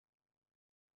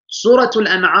Surah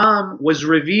An'aam was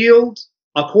revealed,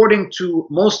 according to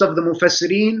most of the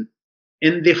Mufassirin,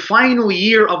 in the final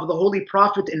year of the Holy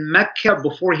Prophet in Mecca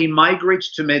before he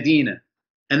migrates to Medina.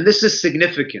 And this is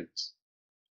significant.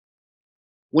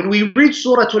 When we read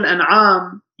Surah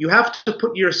An'aam, you have to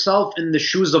put yourself in the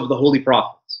shoes of the Holy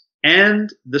Prophet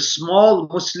and the small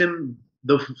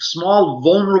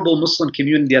vulnerable Muslim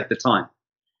community at the time.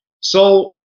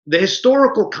 So the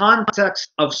historical context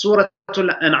of Surah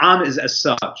An'aam is as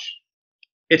such.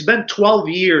 It's been 12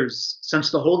 years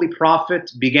since the Holy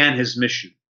Prophet began his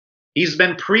mission. He's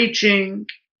been preaching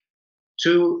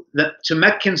to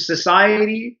Meccan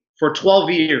society for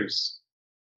 12 years.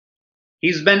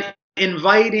 He's been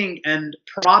inviting and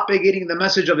propagating the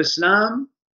message of Islam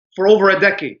for over a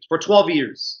decade, for 12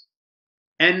 years.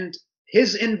 And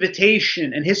his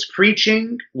invitation and his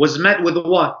preaching was met with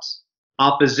what?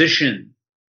 Opposition.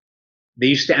 They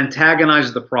used to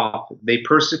antagonize the Prophet. They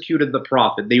persecuted the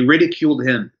Prophet. They ridiculed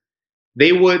him.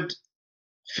 They would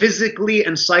physically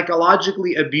and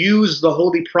psychologically abuse the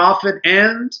Holy Prophet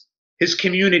and his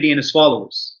community and his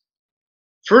followers.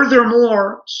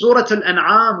 Furthermore, Surah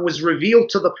An'aam was revealed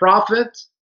to the Prophet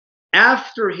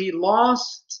after he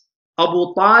lost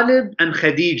Abu Talib and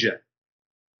Khadija.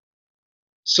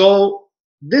 So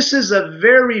this is a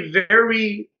very,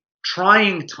 very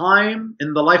trying time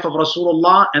in the life of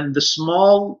Rasulullah and the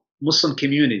small Muslim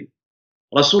community.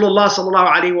 Rasulullah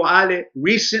sallallahu alaihi wasallam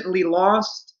recently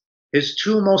lost his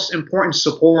two most important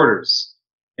supporters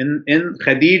in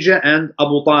Khadija and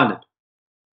Abu Talib.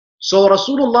 So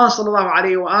Rasulullah sallallahu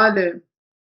alaihi wasallam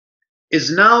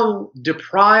is now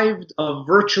deprived of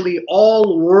virtually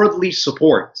all worldly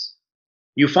support.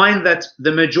 You find that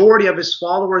the majority of his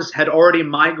followers had already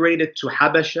migrated to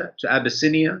Habasha, to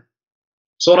Abyssinia.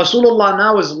 So Rasulullah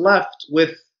now is left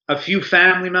with a few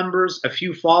family members, a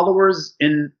few followers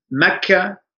in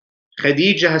Mecca.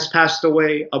 Khadija has passed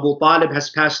away, Abu Talib has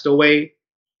passed away.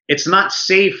 It's not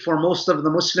safe for most of the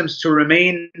Muslims to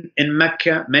remain in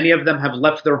Mecca. Many of them have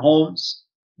left their homes.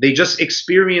 They just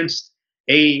experienced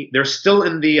they're still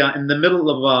in the middle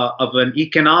of an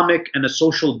economic and a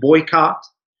social boycott.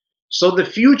 So the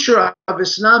future of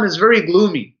Islam is very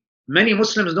gloomy. Many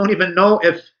Muslims don't even know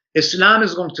if Islam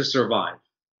is going to survive.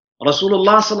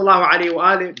 Rasulullah sallallahu alaihi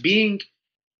wasallam, being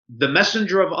the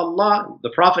messenger of Allah, the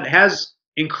Prophet has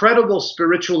incredible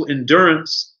spiritual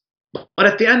endurance, but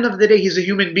at the end of the day, he's a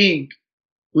human being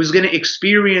who's going to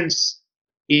experience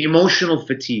emotional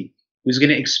fatigue, who's going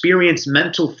to experience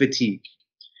mental fatigue.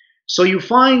 So you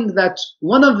find that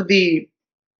one of the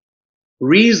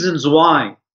reasons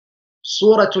why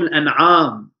Surah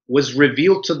An'aam was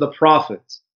revealed to the Prophet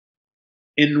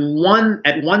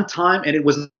at one time, and it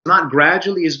was not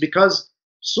gradually, is because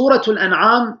Surah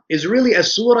An'aam is really a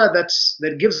surah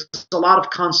that gives a lot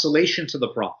of consolation to the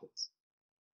Prophet.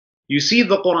 You see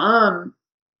the Quran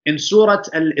in Surah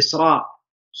Al-Isra,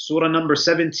 Surah number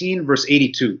 17, verse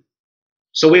 82.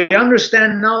 So we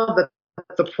understand now that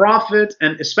the Prophet,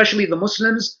 and especially the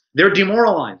Muslims, they're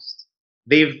demoralized.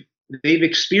 They've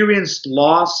experienced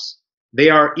loss. They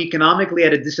are economically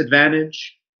at a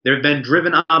disadvantage. They've been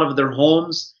driven out of their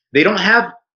homes. They don't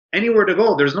have anywhere to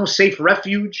go. There's no safe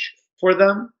refuge for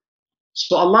them.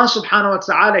 So Allah subhanahu wa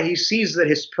ta'ala, He sees that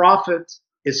His Prophet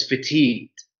is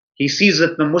fatigued. He sees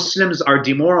that the Muslims are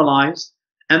demoralized.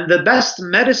 And the best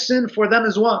medicine for them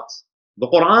is what? The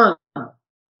Quran.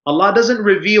 Allah doesn't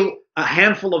reveal a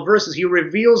handful of verses. He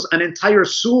reveals an entire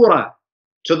surah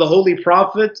to the Holy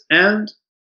Prophet and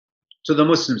to the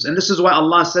Muslims. And this is why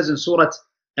Allah says in Surah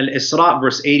Al-Isra,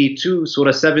 verse 82,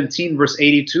 Surah 17, verse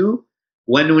 82,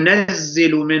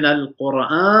 وَنُنَزِّلُ مِنَ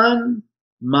الْقُرْآنِ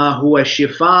مَا هُوَ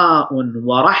شِفَاءٌ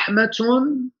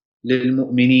وَرَحْمَةٌ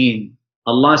لِلْمُؤْمِنِينَ.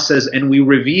 Allah says, and we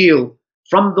reveal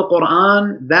from the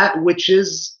Quran that which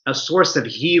is a source of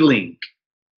healing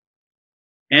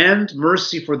and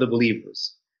mercy for the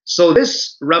believers. So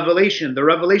this revelation, the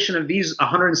revelation of these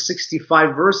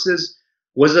 165 verses,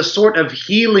 was a sort of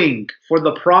healing for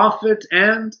the Prophet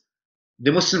and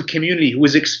the Muslim community who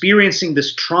was experiencing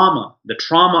this trauma, the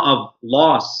trauma of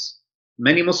loss.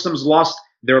 Many Muslims lost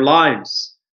their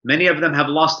lives. Many of them have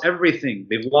lost everything.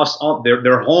 They've lost all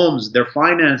their homes, their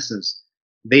finances.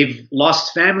 They've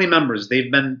lost family members.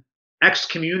 They've been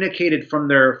excommunicated from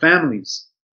their families.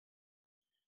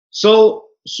 So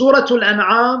Surah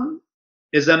An'aam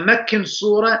is a Meccan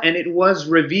surah, and it was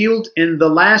revealed in the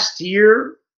last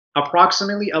year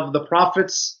approximately of the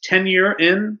Prophet's tenure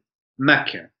in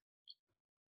Mecca.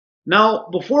 Now,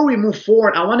 before we move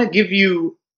forward, I want to give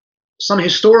you some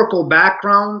historical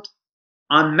background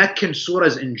on Meccan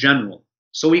surahs in general,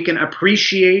 so we can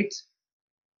appreciate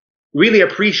really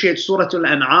appreciate Surah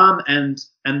An'aam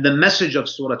and the message of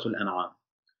Surah An'aam.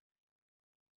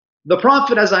 The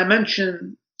Prophet, as I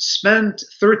mentioned, spent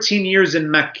 13 years in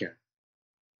Mecca.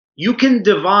 You can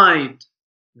divide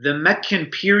the Meccan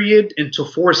period into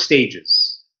 4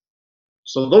 stages.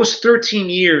 So those 13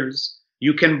 years,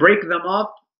 you can break them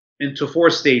up into 4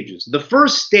 stages. The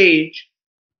first stage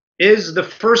is the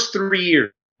first 3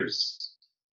 years.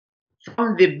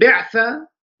 From the Bi'tha,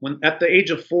 when at the age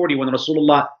of 40, when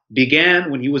Rasulullah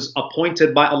began, when he was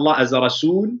appointed by Allah as a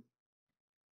Rasul.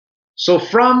 So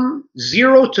from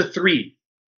 0 to 3,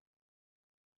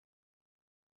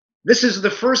 this is the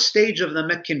first stage of the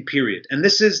Meccan period. And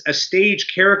this is a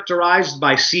stage characterized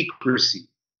by secrecy,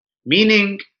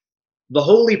 meaning the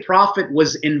Holy Prophet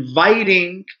was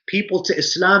inviting people to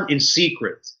Islam in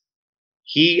secret.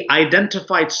 He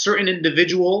identified certain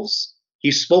individuals.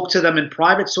 He spoke to them in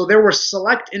private. So there were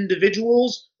select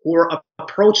individuals who were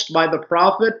approached by the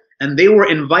Prophet and they were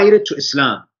invited to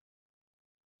Islam.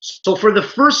 So for the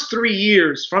first 3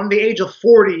 years, from the age of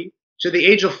 40 to the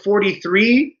age of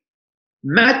 43,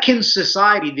 Meccan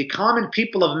society, the common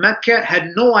people of Mecca,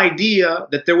 had no idea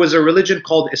that there was a religion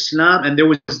called Islam and there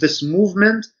was this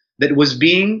movement that was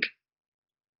being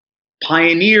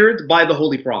pioneered by the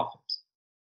Holy Prophet.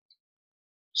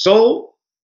 So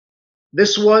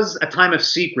this was a time of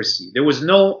secrecy. There was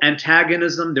no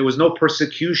antagonism, there was no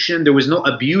persecution, there was no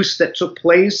abuse that took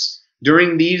place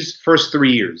during these first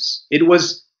 3 years. It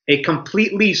was a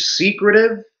completely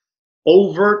secretive,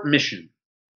 overt mission.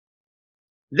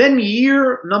 Then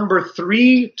year number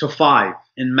 3 to 5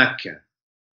 in Mecca.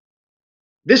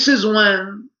 This is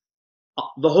when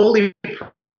the Holy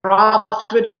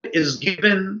Prophet is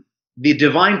given the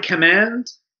divine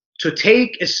command to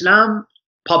take Islam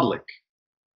public.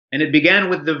 And it began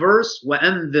with the verse,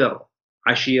 وَأَنذِرْ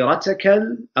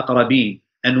عَشِيرَتَكَ الْأَقْرَبِينَ,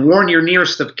 and warn your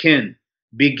nearest of kin.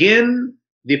 Begin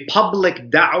the public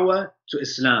da'wah to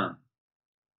Islam.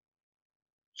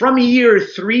 From year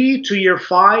 3 to year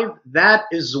 5, that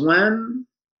is when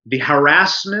the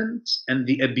harassment and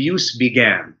the abuse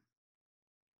began.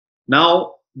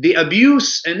 Now, the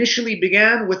abuse initially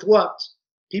began with what?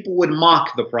 People would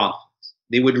mock the Prophet.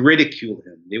 They would ridicule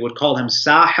him. They would call him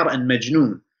Sahir and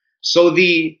Majnoon. So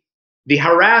the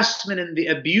harassment and the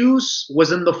abuse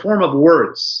was in the form of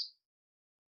words.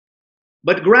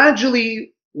 But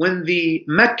gradually, when the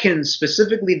Meccans,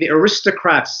 specifically the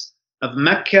aristocrats of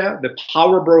Mecca, the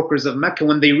power brokers of Mecca,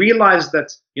 when they realized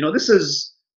that,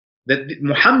 that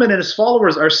Muhammad and his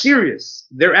followers are serious,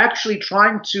 they're actually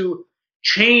trying to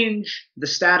change the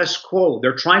status quo.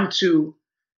 They're trying to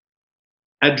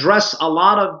address a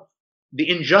lot of the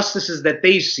injustices that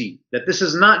they see, that this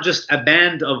is not just a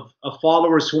band of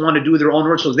followers who want to do their own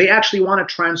rituals. They actually want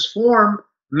to transform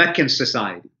Meccan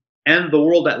society and the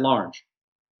world at large.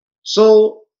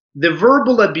 So the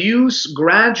verbal abuse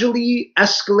gradually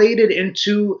escalated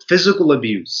into physical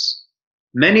abuse.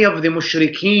 Many of the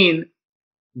mushrikeen,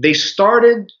 they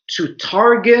started to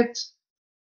target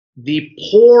the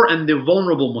poor and the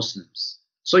vulnerable Muslims.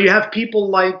 So you have people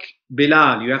like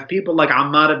Bilal, you have people like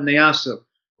Ammar ibn Yasir,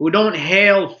 who don't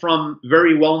hail from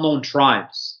very well-known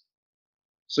tribes.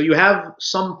 So you have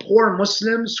some poor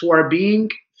Muslims who are being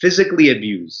physically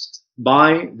abused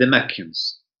by the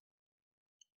Meccans.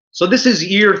 So this is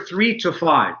year 3 to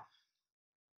 5.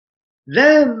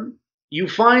 Then you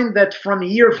find that from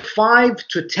year 5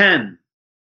 to 10,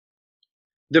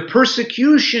 the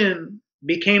persecution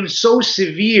became so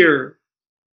severe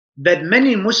that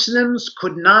many Muslims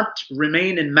could not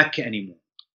remain in Mecca anymore.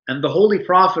 And the Holy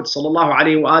Prophet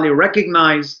ﷺ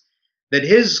recognized that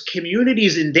his community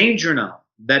is in danger now,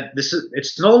 that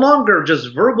it's no longer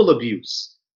just verbal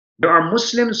abuse. There are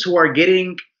Muslims who are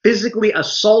getting physically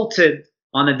assaulted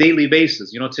on a daily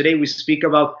basis. Today we speak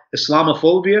about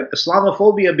Islamophobia.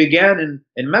 Islamophobia began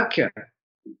in Mecca.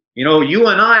 You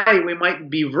and I, we might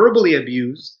be verbally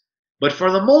abused, but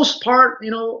for the most part,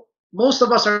 most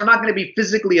of us are not going to be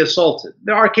physically assaulted.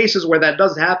 There are cases where that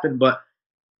does happen, but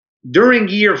during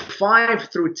year 5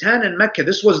 through 10 in Mecca,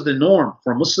 this was the norm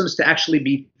for Muslims to actually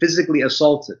be physically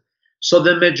assaulted. So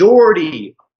the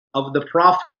majority of the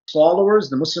Prophet's followers,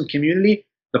 the Muslim community,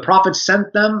 the Prophet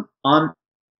sent them on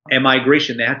a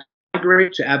migration. They had to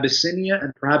migrate to Abyssinia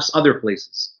and perhaps other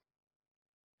places.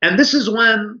 And this is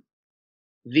when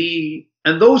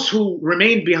those who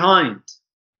remained behind,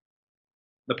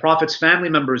 the Prophet's family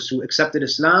members who accepted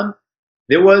Islam,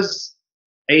 there was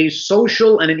a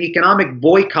social and an economic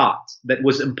boycott that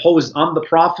was imposed on the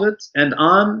Prophet and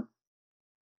on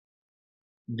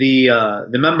the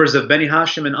members of Bani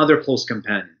Hashim and other close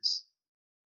companions.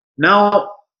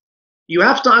 Now, you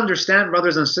have to understand,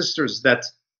 brothers and sisters, that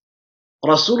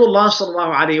Rasulullah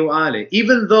sallallahu alayhi wa alayhi,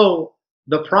 even though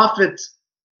the Prophet,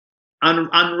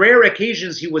 on rare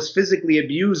occasions, he was physically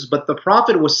abused, but the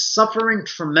Prophet was suffering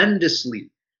tremendously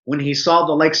when he saw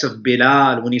the likes of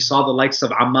Bilal, when he saw the likes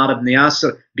of Ammar ibn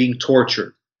Yasir being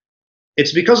tortured.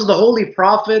 It's because the Holy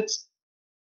Prophet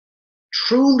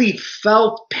truly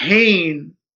felt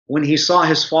pain when he saw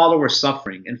his followers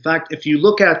suffering. In fact, if you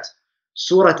look at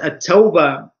Surah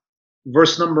At-Tawbah,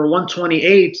 verse number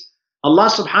 128, Allah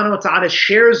subhanahu wa ta'ala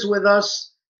shares with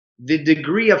us the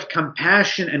degree of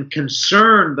compassion and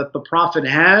concern that the Prophet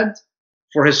had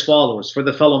for his followers,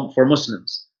 for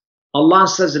Muslims. Allah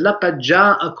says, لَقَدْ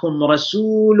جَاءَكُمْ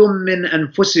رَسُولٌ مِّنْ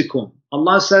أَنفُسِكُمْ.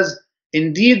 Allah says,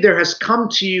 indeed there has come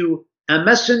to you a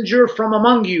messenger from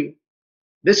among you.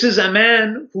 This is a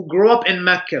man who grew up in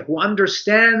Mecca, who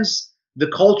understands the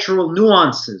cultural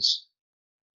nuances.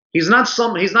 He's not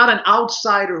an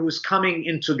outsider who's coming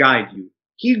in to guide you.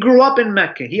 He grew up in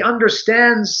Mecca. He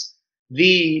understands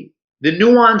the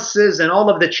nuances and all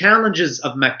of the challenges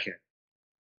of Mecca.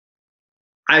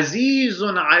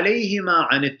 Azizun alayhi ma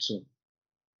anittum.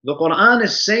 The Quran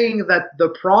is saying that the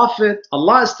Prophet,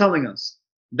 Allah is telling us,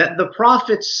 that the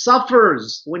Prophet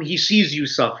suffers when he sees you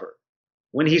suffer.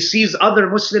 When he sees other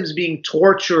Muslims being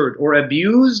tortured or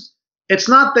abused, it's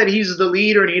not that he's the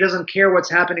leader and he doesn't care what's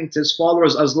happening to his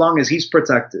followers as long as he's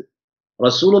protected.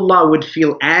 Rasulullah would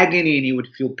feel agony and he would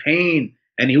feel pain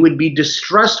and he would be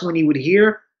distressed when he would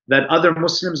hear that other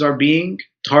Muslims are being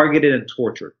targeted and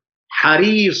tortured.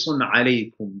 Harisun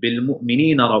alaykum bil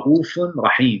mu'minina ra'ufun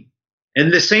rahim.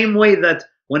 In the same way that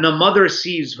when a mother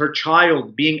sees her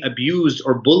child being abused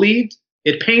or bullied,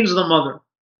 it pains the mother.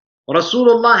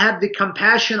 Rasulullah had the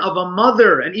compassion of a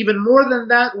mother, and even more than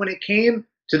that when it came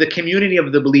to the community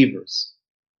of the believers.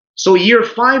 So year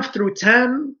 5 through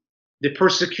 10, the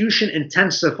persecution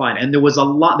intensified, and there were a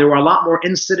lot more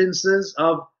incidences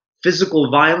of physical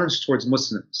violence towards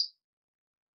Muslims.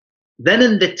 Then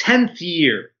in the 10th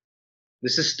year,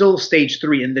 this is still stage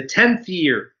 3, in the 10th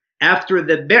year after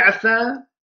the Bi'tha,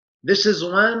 this is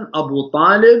when Abu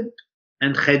Talib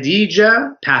and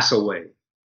Khadija pass away.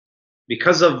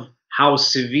 Because of how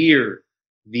severe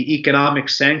the economic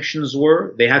sanctions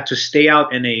were, they had to stay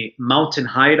out in a mountain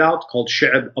hideout called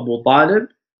Shi'ab Abu Talib.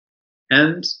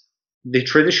 And the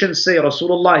traditions say,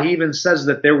 Rasulullah, he even says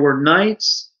that there were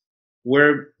nights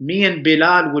where me and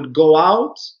Bilal would go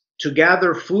out to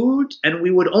gather food, and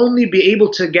we would only be able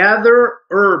to gather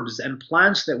herbs and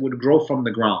plants that would grow from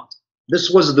the ground. This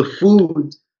was the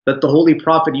food that the Holy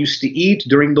Prophet used to eat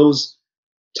during those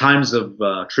times of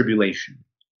tribulation.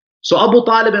 So Abu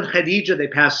Talib and Khadija, they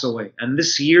pass away, and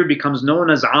this year becomes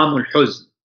known as Amul Huzn.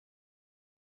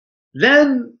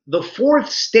 Then the 4th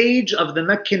stage of the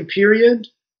Meccan period,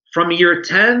 from year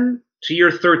 10 to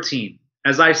year 13.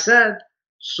 As I said,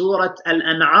 Surah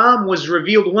An'aam was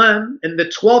revealed when? In the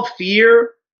 12th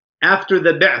year after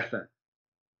the Bi'tha.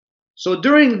 So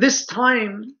during this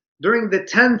time, during the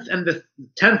 10th and the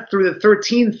 10th through the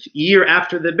 13th year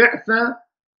after the Bi'tha,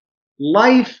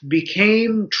 life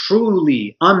became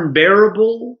truly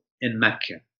unbearable in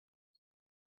Mecca.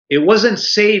 It wasn't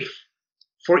safe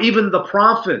for even the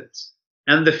Prophet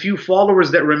and the few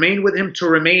followers that remained with him to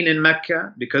remain in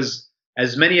Mecca, because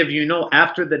as many of you know,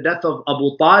 after the death of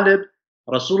Abu Talib,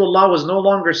 Rasulullah was no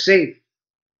longer safe.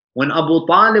 When Abu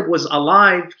Talib was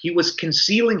alive, he was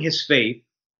concealing his faith.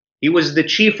 He was the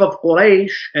chief of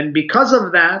Quraysh, and because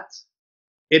of that,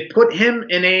 it put him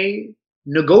in a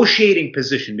negotiating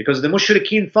position, because the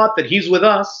mushrikeen thought that he's with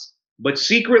us, but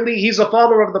secretly he's a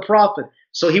follower of the Prophet.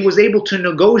 So he was able to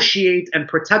negotiate and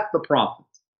protect the Prophet,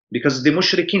 because the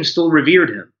mushrikeen still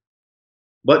revered him.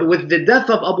 But with the death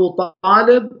of Abu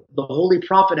Talib, the Holy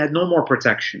Prophet had no more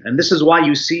protection. And this is why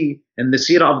you see in the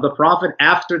seerah of the Prophet,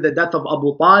 after the death of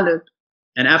Abu Talib,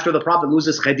 and after the Prophet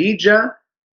loses Khadija,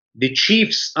 the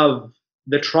chiefs of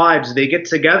the tribes, they get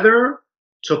together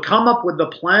to come up with the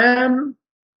plan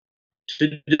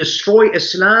to destroy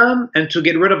Islam and to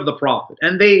get rid of the Prophet.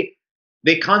 And they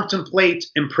contemplate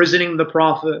imprisoning the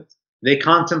Prophet, they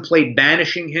contemplate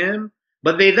banishing him,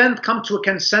 but they then come to a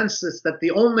consensus that the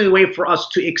only way for us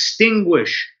to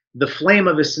extinguish the flame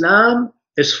of Islam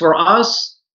is for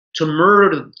us to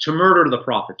murder the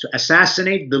Prophet, to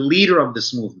assassinate the leader of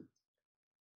this movement.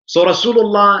 So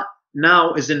Rasulullah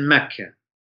now is in Mecca.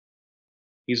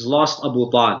 He's lost Abu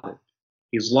Talib.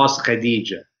 He's lost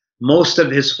Khadija. Most of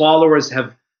his followers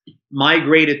have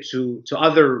migrated to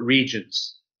other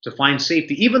regions to find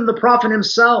safety. Even the Prophet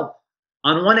himself,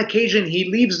 on one occasion,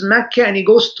 he leaves Mecca and he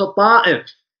goes to Ta'if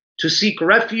to seek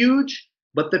refuge,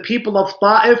 but the people of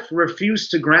Ta'if refuse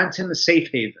to grant him a safe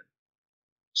haven.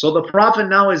 So the Prophet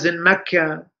now is in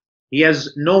Mecca. He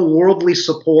has no worldly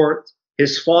support.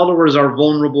 His followers are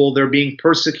vulnerable. They're being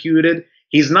persecuted.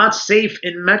 He's not safe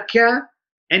in Mecca,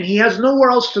 and he has nowhere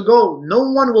else to go. No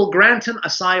one will grant him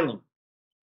asylum.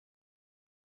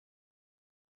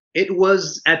 It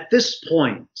was at this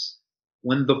point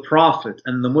when the Prophet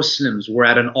and the Muslims were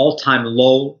at an all-time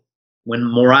low, when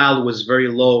morale was very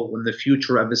low, when the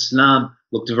future of Islam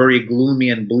looked very gloomy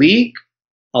and bleak,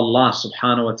 Allah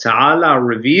subhanahu wa ta'ala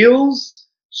reveals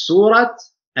Surah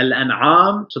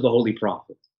An'aam to the Holy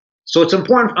Prophet. So it's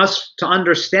important for us to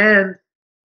understand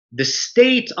the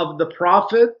state of the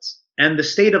Prophet and the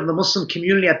state of the Muslim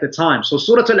community at the time. So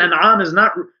Surah An'aam is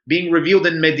not being revealed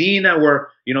in Medina, where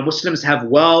Muslims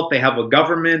have wealth, they have a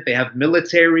government, they have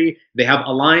military, they have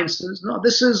alliances. No,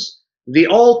 this is the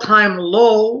all-time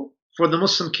low for the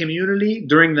Muslim community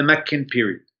during the Meccan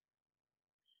period.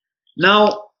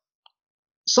 Now,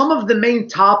 some of the main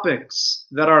topics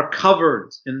that are covered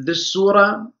in this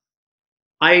surah,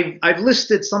 I've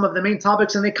listed some of the main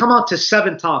topics, and they come out to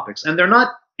 7 topics, and they're not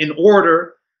in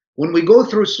order. When we go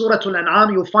through Surah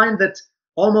An'aam, you'll find that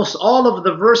almost all of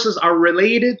the verses are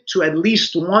related to at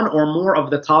least one or more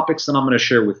of the topics that I'm going to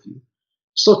share with you.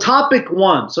 So topic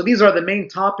 1, so these are the main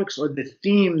topics or the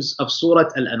themes of Surah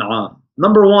An'aam.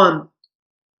 Number 1,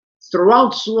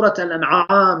 throughout Surah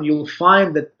An'aam, you'll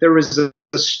find that there is a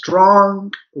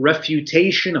strong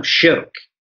refutation of shirk.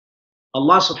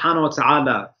 Allah subhanahu wa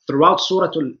ta'ala, throughout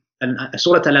Surah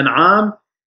Al-An'am,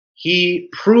 He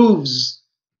proves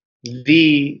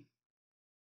the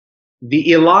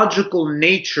illogical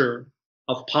nature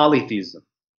of polytheism,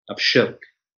 of shirk,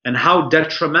 and how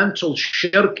detrimental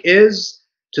shirk is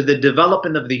to the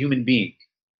development of the human being.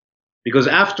 Because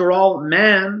after all,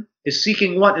 man is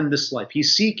seeking what in this life?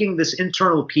 He's seeking this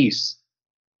internal peace.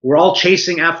 We're all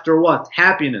chasing after what?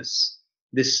 Happiness,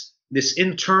 this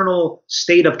internal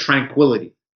state of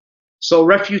tranquility. So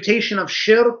refutation of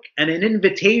shirk and an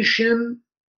invitation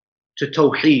to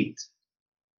tawheed.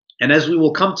 And as we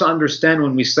will come to understand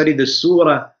when we study this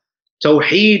surah,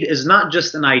 tawheed is not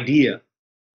just an idea.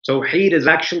 Tawheed is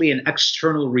actually an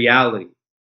external reality.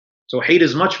 Tawheed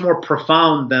is much more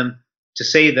profound than to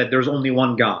say that there's only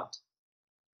one God.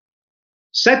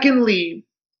 Secondly,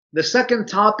 the second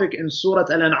topic in Surah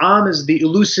Al-An'am is the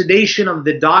elucidation of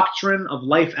the doctrine of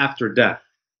life after death.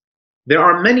 There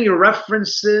are many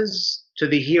references to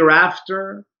the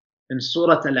hereafter in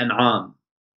Surah Al-An'am.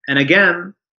 And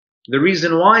again, the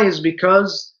reason why is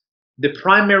because the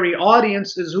primary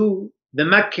audience is who? The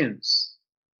Meccans,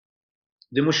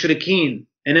 the mushrikeen.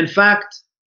 And in fact,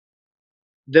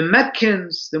 the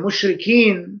Meccans, the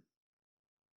mushrikeen,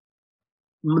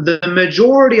 the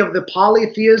majority of the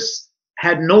polytheists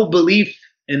had no belief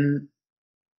in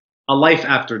a life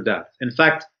after death. In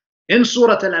fact, in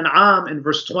Surah Al-An'am, in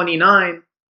verse 29,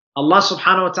 Allah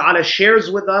subhanahu wa ta'ala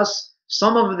shares with us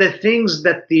some of the things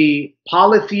that the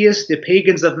polytheists, the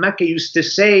pagans of Mecca, used to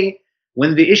say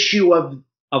when the issue of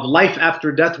life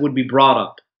after death would be brought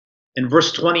up. In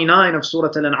verse 29 of Surah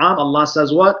Al-An'am, Allah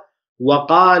says what?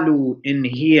 وَقَالُوا إِنْ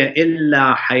هِيَ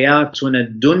إِلَّا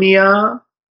حَيَاتُنَا الدُّنْيَا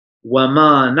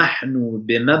وَمَا نَحْنُ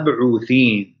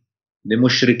بِمَبْعُوثِينَ. The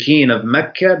mushrikeen of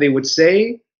Mecca, they would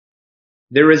say,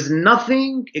 there is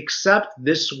nothing except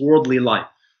this worldly life.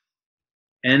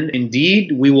 And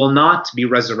indeed, we will not be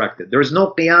resurrected. There is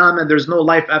no qiyamah, there's no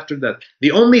life after death.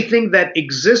 The only thing that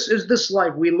exists is this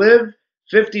life. We live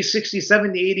 50, 60,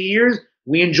 70, 80 years.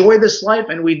 We enjoy this life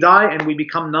and we die and we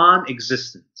become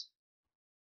non-existent.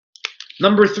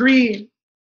 Number 3,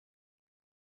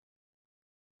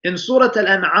 in Surah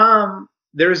Al-An'am,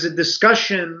 there is a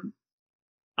discussion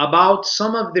about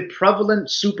some of the prevalent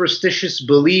superstitious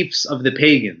beliefs of the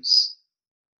pagans.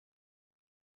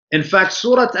 In fact,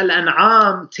 Surah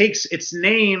Al-An'am takes its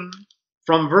name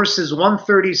from verses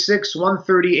 136,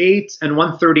 138, and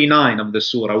 139 of the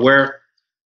surah, where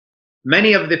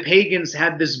many of the pagans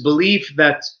had this belief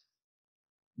that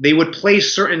they would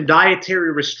place certain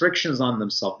dietary restrictions on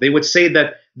themselves. They would say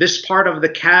that this part of the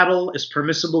cattle is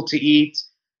permissible to eat.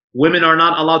 Women are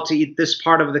not allowed to eat this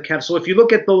part of the cattle. So if you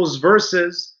look at those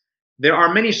verses, there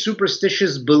are many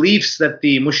superstitious beliefs that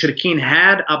the mushrikeen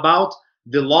had about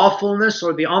the lawfulness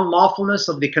or the unlawfulness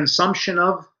of the consumption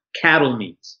of cattle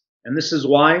meat. And this is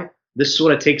why this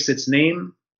surah takes its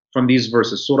name from these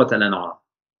verses, Surah Al-An'am.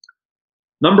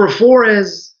 Number 4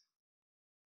 is,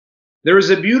 there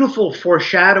is a beautiful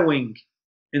foreshadowing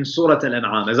in Surah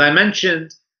Al-An'am. As I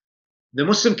mentioned, the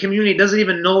Muslim community doesn't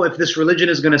even know if this religion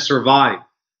is going to survive.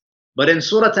 But in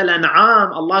Surah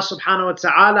Al-An'am, Allah subhanahu wa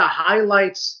ta'ala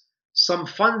highlights some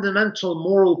fundamental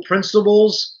moral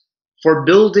principles for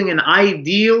building an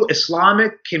ideal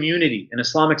Islamic community, an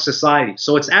Islamic society.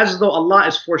 So it's as though Allah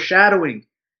is foreshadowing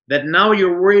that now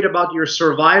you're worried about your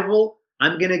survival.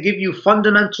 I'm going to give you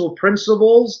fundamental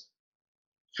principles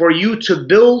for you to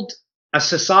build a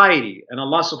society. And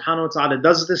Allah subhanahu wa ta'ala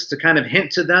does this to kind of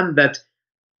hint to them that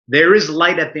there is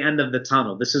light at the end of the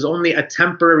tunnel. This is only a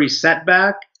temporary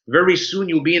setback. Very soon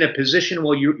you'll be in a position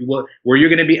where you're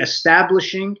going to be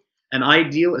establishing an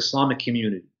ideal Islamic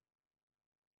community.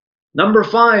 Number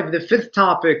 5, the 5th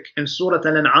topic in Surah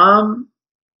Al-An'am,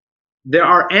 there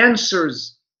are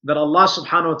answers that Allah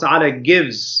subhanahu wa ta'ala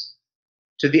gives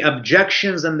to the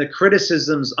objections and the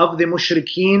criticisms of the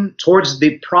mushrikeen towards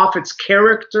the Prophet's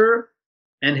character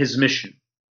and his mission.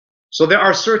 So there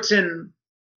are certain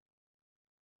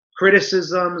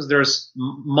criticisms, there's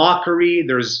mockery,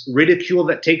 there's ridicule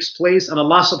that takes place, and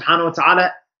Allah subhanahu wa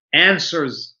ta'ala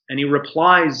answers and He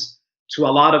replies to a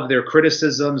lot of their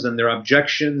criticisms and their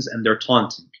objections and their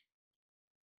taunting.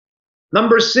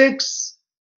 Number 6,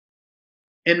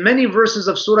 in many verses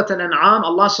of Surah Al-An'am,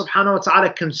 Allah subhanahu wa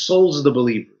ta'ala consoles the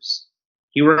believers.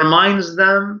 He reminds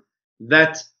them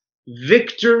that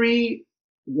victory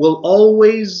will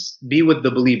always be with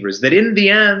the believers, that in the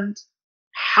end,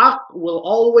 haqq will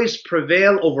always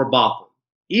prevail over batil.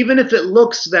 Even if it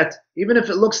looks that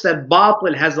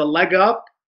batil has a leg up,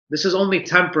 this is only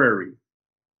temporary.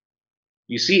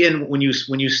 You see, when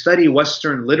you study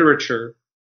Western literature,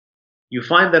 you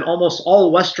find that almost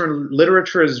all Western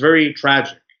literature is very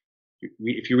tragic.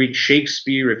 If you read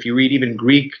Shakespeare, if you read even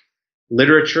Greek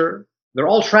literature, they're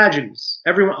all tragedies.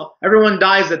 Everyone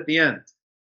dies at the end.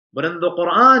 But in the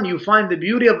Quran, you find the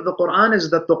beauty of the Quran is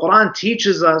that the Quran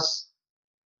teaches us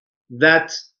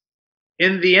that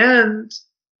in the end,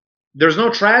 there's no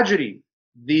tragedy.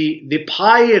 The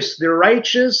pious, the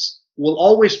righteous will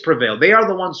always prevail. They are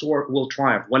the ones who will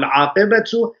triumph.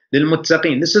 وَالْعَاقِبَةُ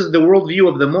لِلْمُتَّقِينَ. This is the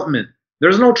worldview of the mu'min.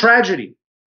 There's no tragedy.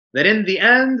 That in the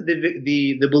end,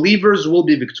 the believers will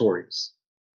be victorious.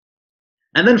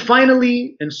 And then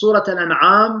finally, in Surah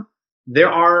Al-An'am, there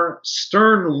are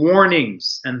stern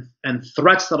warnings and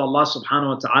threats that Allah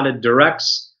subhanahu wa ta'ala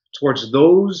directs towards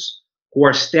those who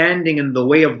are standing in the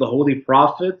way of the Holy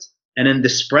Prophet and in the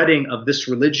spreading of this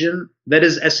religion that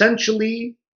is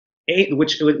essentially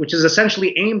which is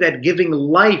essentially aimed at giving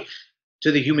life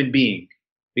to the human being.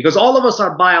 Because all of us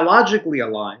are biologically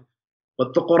alive,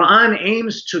 but the Quran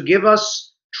aims to give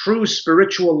us true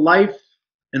spiritual life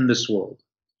in this world.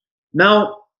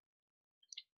 Now,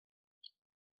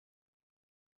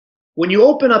 when you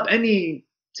open up any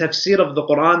tafsir of the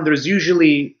Quran, there's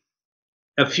usually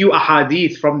a few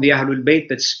ahadith from the Ahlul Bayt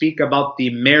that speak about the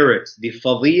merit, the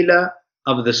fadila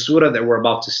of the surah that we're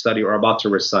about to study or about to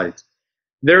recite.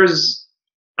 There's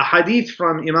a hadith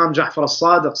from Imam Ja'far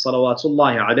al-Sadiq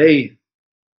salawatullahi alayhi,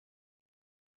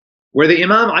 where the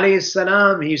Imam alayhi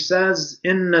salam, he says,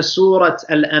 Inna Surat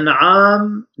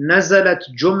Al-An'am nazalat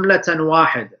jumlatan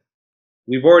wahida.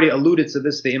 We've already alluded to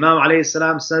this. The Imam alayhi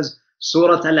salam says,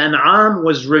 Surat Al-An'am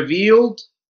was revealed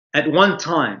at one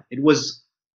time. It was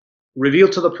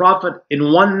revealed to the Prophet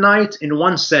in one night, in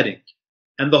one setting.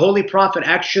 And the Holy Prophet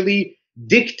actually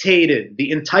dictated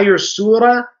the entire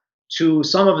surah to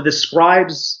some of the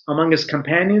scribes among his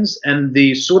companions, and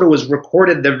the surah was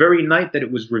recorded the very night that it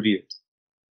was revealed.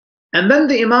 And then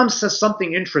the Imam says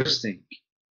something interesting.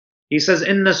 He says,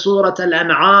 Inna Surat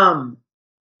Al-An'am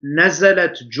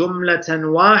nazalat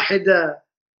jumlatan wahida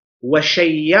wa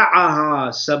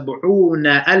shayya'aha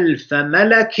sab'una alfa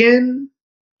malakin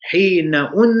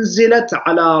hina unzilat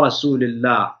ala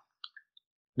Rasulillah.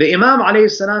 The Imam alayhi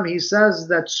salam, he says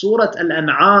that Surat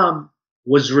Al-An'am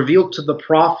was revealed to the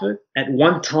Prophet at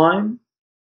one time,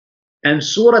 and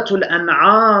Surah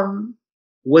Al-An'am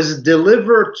was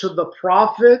delivered to the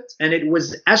Prophet, and it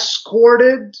was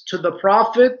escorted to the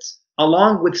Prophet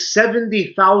along with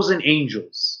 70,000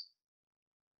 angels.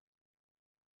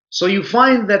 So you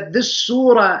find that this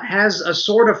surah has a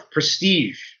sort of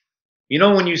prestige. You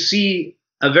know, when you see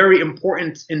a very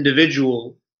important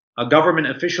individual, a government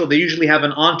official, they usually have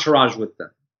an entourage with them.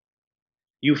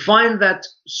 You find that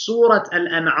Surah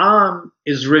Al-An'am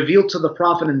is revealed to the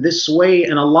Prophet in this way,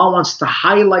 and Allah wants to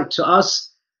highlight to us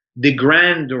the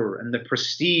grandeur and the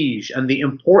prestige and the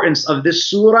importance of this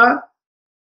surah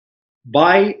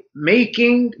by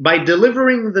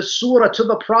delivering the surah to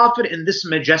the Prophet in this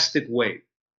majestic way.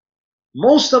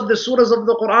 Most of the surahs of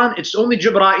the Quran, it's only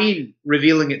Jibreel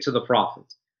revealing it to the Prophet.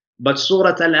 But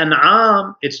Surah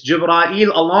Al-An'am, it's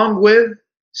Jibreel along with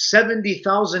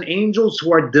 70,000 angels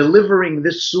who are delivering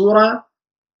this surah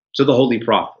to the Holy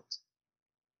Prophet.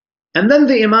 And then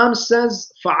the Imam says,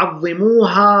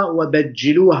 فَعَظِّمُوهَا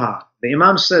وَبَجِّلُوهَا. The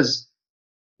Imam says,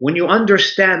 when you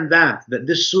understand that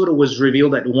this surah was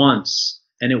revealed at once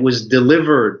and it was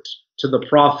delivered to the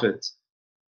Prophet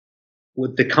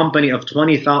with the company of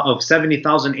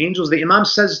 70,000 angels, the Imam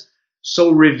says,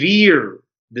 so revere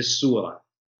this surah,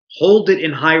 hold it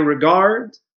in high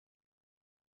regard.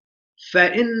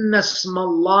 فَإِنَّ اسْمَ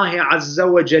اللَّهِ عَزَّ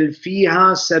وَجَلْ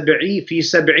فِيهَا فِي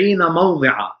 70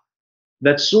 مَوْضِعًا.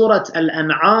 That Surah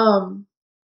Al-An'am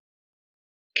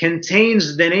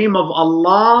contains the name of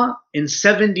Allah in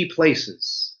 70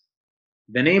 places.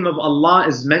 The name of Allah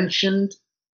is mentioned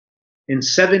in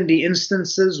 70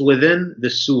 instances within the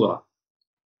surah.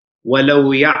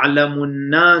 وَلَوْ يَعْلَمُ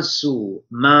النَّاسُ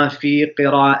مَا فِي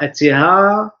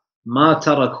قِرَاءَتِهَا مَا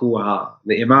تَرَكُوهَا.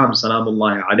 The Imam,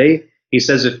 salamullahi alayhi, he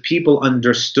says if people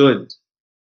understood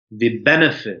the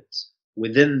benefit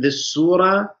within this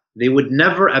surah, they would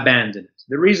never abandon it.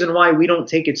 The reason why we don't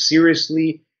take it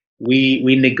seriously,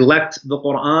 we neglect the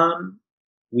Quran,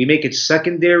 we make it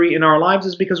secondary in our lives,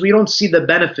 is because we don't see the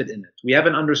benefit in it. We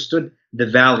haven't understood the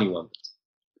value of it.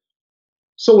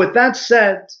 So with that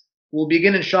said, we'll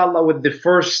begin inshallah with the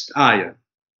first ayah.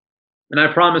 And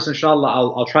I promise inshallah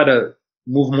I'll try to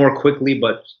move more quickly,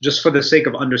 but just for the sake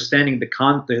of understanding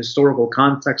the historical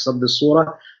context of the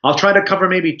surah, I'll try to cover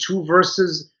maybe 2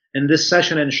 verses in this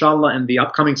session. Inshallah, in the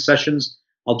upcoming sessions,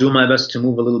 I'll do my best to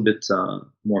move a little bit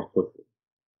more quickly.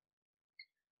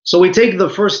 So we take the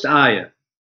first ayah.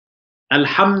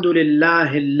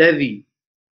 Alhamdulillahi alladhi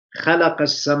khalaqa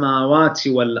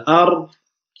as-samawati wal-ard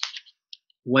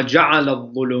wa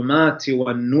ja'ala adh-dhulumati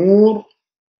wan-nur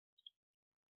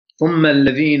ثم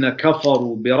الذين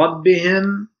كفروا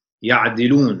بربهم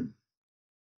يعدلون.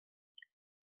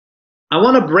 I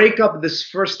want to break up this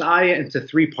first ayah into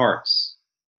 3 parts.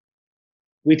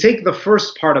 We take the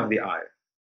first part of the ayah.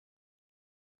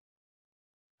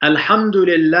 الحمد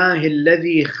لله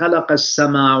الذي خلق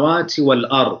السماوات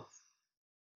والأرض.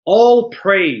 All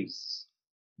praise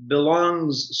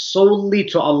belongs solely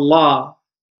to Allah,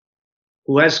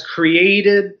 who has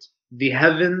created the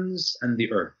heavens and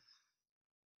the earth.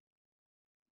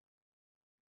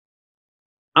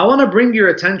 I want to bring your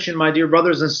attention, my dear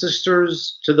brothers and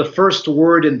sisters, to the first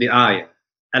word in the ayah,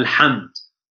 Alhamd.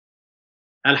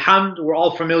 Alhamd, we're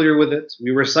all familiar with it.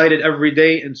 We recite it every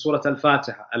day in Surah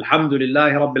Al-Fatiha.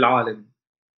 Alhamdulillahi Rabbil Alamin.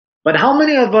 But how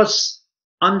many of us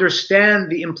understand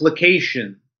the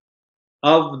implication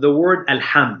of the word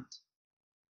Alhamd?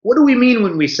 What do we mean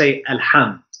when we say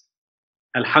Alhamd?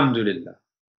 Alhamdulillah.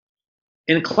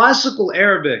 In classical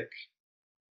Arabic,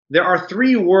 there are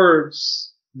 3 words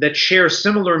that share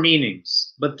similar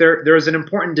meanings, but there is an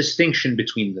important distinction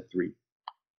between the 3.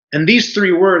 And these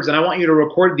 3 words, and I want you to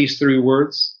record these 3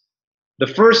 words. The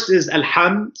first is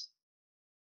alhamd,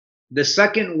 the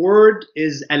second word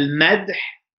is al-madh,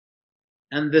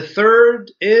 and the third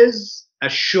is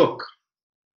ash-shukr.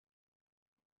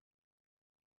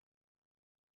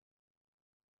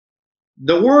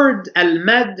 The word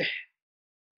al-madh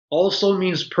also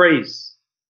means praise.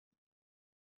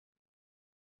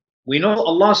 We know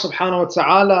Allah subhanahu wa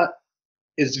ta'ala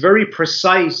is very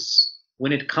precise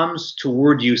when it comes to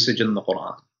word usage in the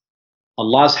Quran.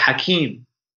 Allah's Hakim.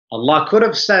 Allah could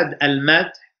have said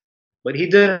al-madh, but He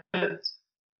didn't.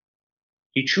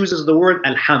 He chooses the word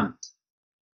alhamd.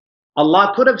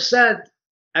 Allah could have said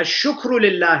ash-shukru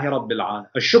lillahi rabbil alamin.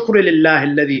 Ash-shukru lillahi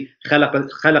alladhi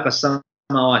khalaqa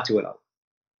as-samawati wal ard.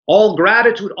 All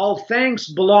gratitude, all thanks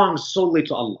belongs solely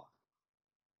to Allah.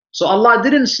 So Allah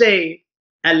didn't say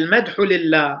al-madhu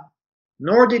lillah,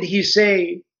 nor did He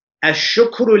say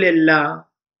ash-shukru lillah.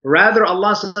 Rather,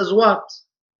 Allah says what?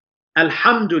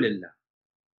 Alhamdulillah.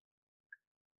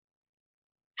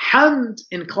 Hamd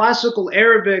in classical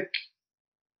Arabic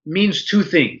means 2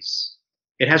 things.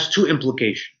 It has 2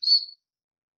 implications.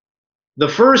 The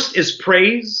first is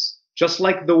praise, just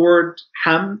like the word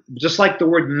hamd, just like the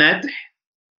word madh.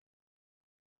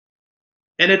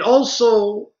 And it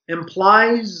also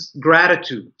implies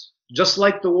gratitude, just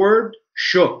like the word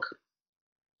shukr.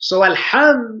 So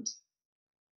alhamd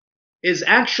is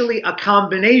actually a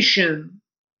combination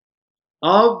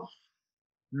of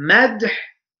madh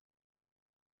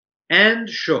and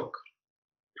shukr,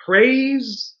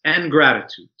 praise and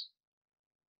gratitude.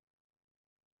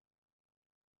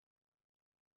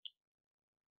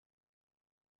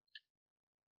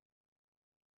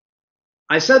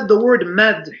 I said the word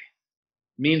madh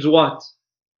means what?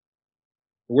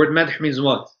 The word madh means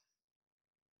what?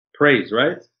 Praise,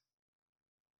 right?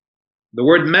 The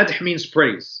word madh means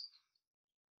praise.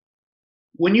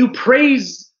 When you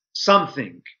praise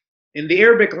something, in the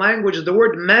Arabic language, the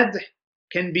word madh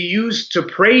can be used to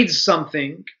praise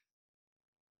something,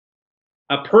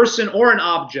 a person or an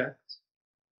object,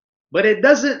 but it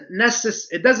doesn't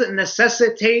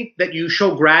necessitate that you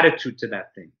show gratitude to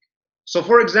that thing. So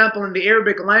for example, in the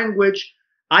Arabic language,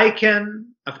 I can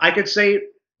I could say,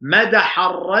 مدح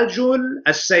الرجل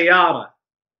السيارة.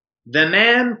 The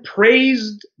man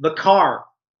praised the car.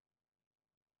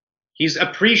 He's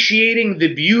appreciating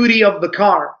the beauty of the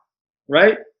car,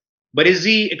 right? But is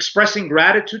he expressing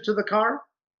gratitude to the car?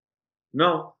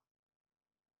 No.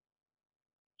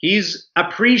 He's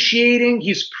appreciating,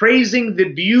 he's praising the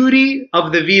beauty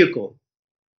of the vehicle.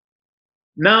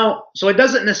 Now, so it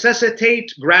doesn't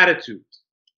necessitate gratitude.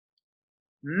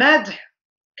 Madh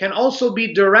can also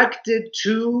be directed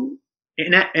to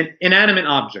inanimate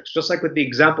objects, just like with the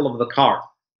example of the car.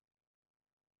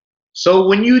 So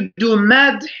when you do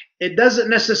madh, it doesn't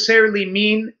necessarily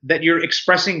mean that you're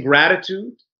expressing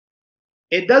gratitude.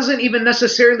 It doesn't even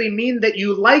necessarily mean that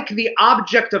you like the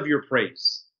object of your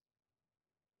praise.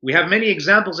 We have many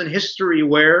examples in history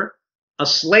where a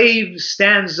slave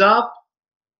stands up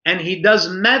and he does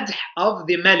madh of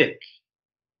the malik.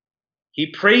 He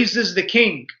praises the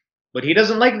king, but he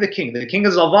doesn't like the king. The king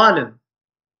is a zalim,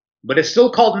 but it's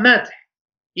still called madh,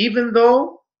 even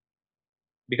though,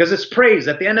 because it's praise.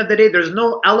 At the end of the day, there's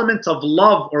no element of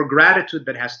love or gratitude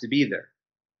that has to be there.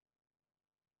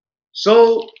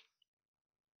 So,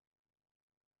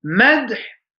 madh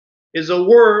is a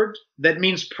word that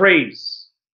means praise,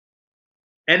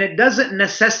 and it doesn't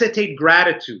necessitate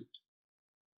gratitude.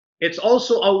 It's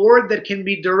also a word that can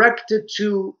be directed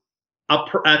to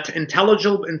an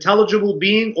intelligible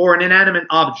being or an inanimate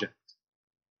object.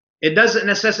 It doesn't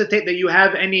necessitate that you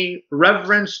have any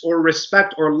reverence or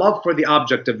respect or love for the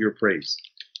object of your praise.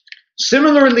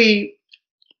 Similarly,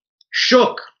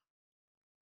 shukr.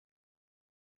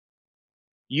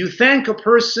 You thank a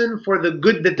person for the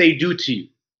good that they do to you,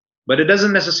 but it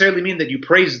doesn't necessarily mean that you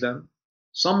praise them.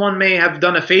 Someone may have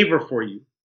done a favor for you.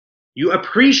 You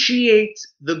appreciate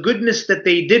the goodness that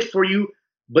they did for you,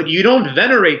 but you don't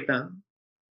venerate them.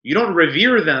 You don't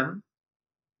revere them.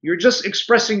 You're just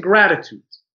expressing gratitude.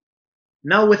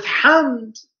 Now with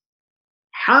hamd,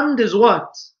 hamd is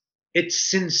what?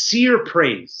 It's sincere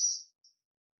praise.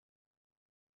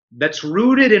 That's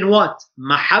rooted in what?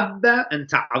 Mahabba and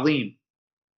ta'zeem.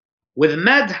 With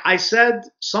madh, I said,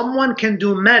 someone can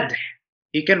do madh.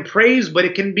 He can praise, but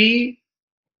it can be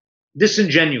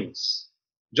disingenuous.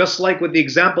 Just like with the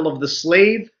example of the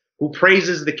slave who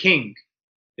praises the king.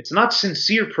 It's not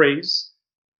sincere praise.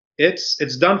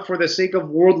 It's done for the sake of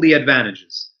worldly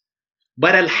advantages.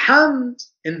 But alhamd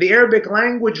in the Arabic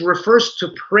language refers to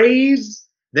praise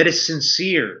that is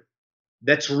sincere,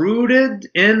 that's rooted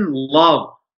in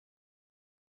love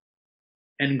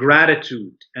and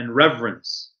gratitude and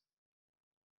reverence.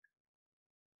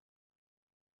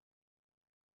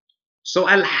 So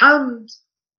alhamd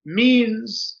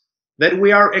means that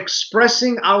we are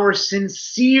expressing our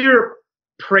sincere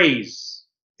praise.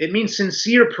 It means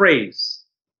sincere praise.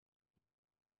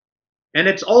 And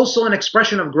it's also an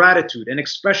expression of gratitude, an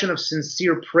expression of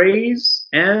sincere praise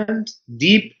and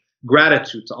deep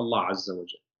gratitude to Allah Azza wa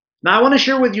Jalla. Now I want to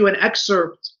share with you an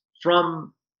excerpt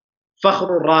from Fakhr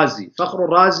al-Razi. Fakhr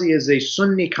al-Razi is a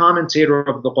Sunni commentator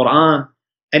of the Quran,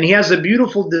 and he has a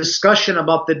beautiful discussion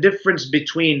about the difference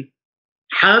between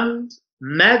hamd,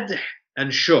 madh,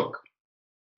 and shukr.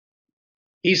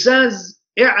 He says,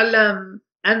 اعلم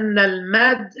أن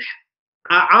المدح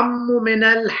أعم من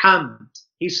الحمد.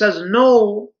 He says,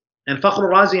 no, and Fakhr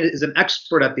al-Razi is an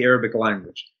expert at the Arabic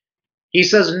language. He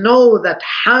says, no, that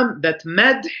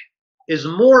madh is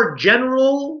more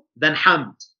general than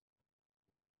hamd.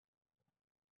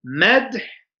 Madh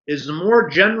is more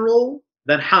general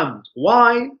than hamd.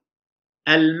 Why?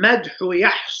 المدح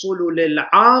يحصل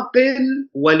للعاقل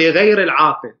ولغير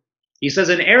العاقل. He says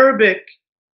in Arabic,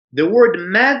 the word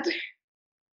madh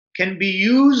can be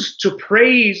used to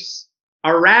praise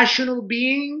a rational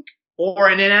being or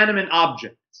an inanimate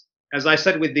object. As I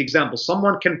said with the example,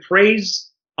 someone can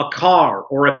praise a car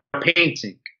or a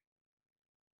painting.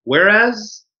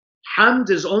 Whereas hamd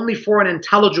is only for an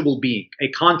intelligible being, a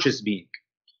conscious being.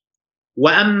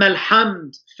 وَأَمَّا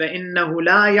الْحَمْدُ فَإِنَّهُ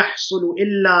لَا يَحْصُلُ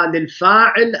إِلَّا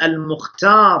لِلْفَاعِلِ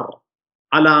الْمُخْتَارِ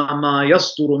عَلَى مَا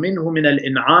يَصْدُرُ مِنْهُ مِنَ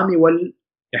الْإِنْعَامِ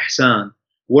وَالْإِحْسَانِ.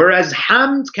 Whereas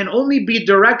hamd can only be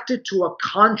directed to a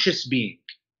conscious being.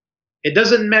 It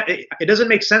doesn't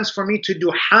make sense for me to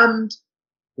do hamd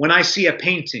when I see a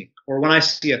painting or when I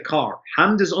see a car.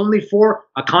 Hamd is only for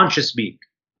a conscious being.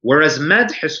 Whereas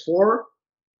madh is for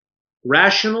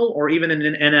rational or even an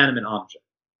inanimate object.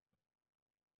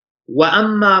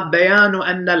 وَأَمَّا بَيَانُ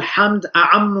أَنَّ الْحَمْدَ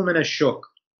أَعَمُّ مِنَ الشُّكْرِ.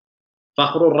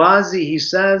 Fakhr al-Razi, he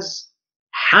says,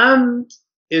 hamd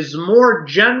is more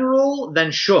general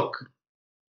than shukr.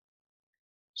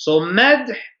 So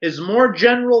madh is more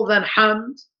general than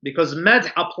hamd because madh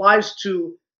applies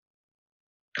to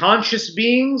conscious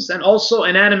beings and also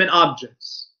inanimate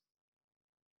objects.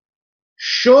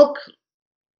 shukr,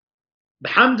 the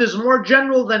hamd is more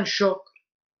general than shukr.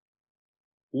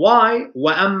 Why?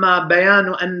 وَأَمَّا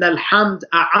بَيَانُ أَنَّ الْحَمْدَ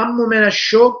أَعَمُّ مِنَ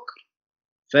الشُّكْرِ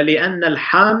فَلِأَنَّ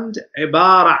الْحَمْدَ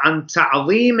عِبَارَةٌ عَنْ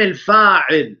تَعْظِيمِ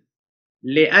الْفَاعِلِ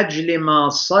لأجل ما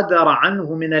صدر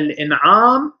عنه من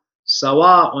الإنعام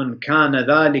سواء كان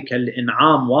ذلك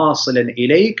الإنعام واصلا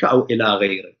إليك أو إلى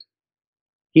غيرك.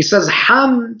 He says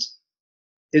hamd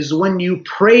is when you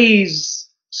praise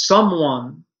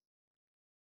someone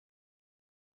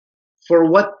for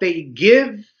what they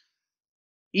give,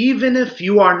 even if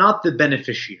you are not the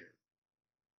beneficiary.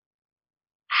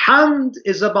 Hamd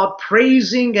is about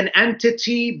praising an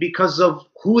entity because of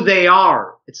who they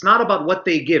are. It's not about what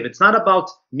they give. It's not about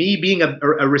me being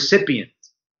a recipient.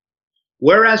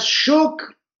 Whereas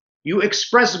shukr, you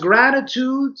express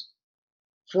gratitude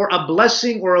for a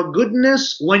blessing or a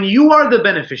goodness when you are the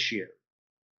beneficiary.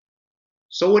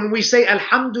 So when we say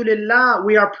Alhamdulillah,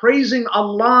 we are praising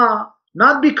Allah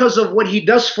not because of what He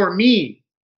does for me,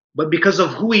 but because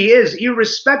of who He is,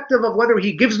 irrespective of whether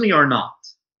He gives me or not.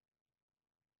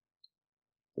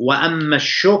 وَأَمَّا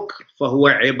الشُّكْرُ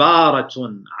فَهُوَ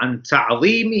عِبَارَةٌ عَنْ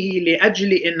تَعْظِيمِهِ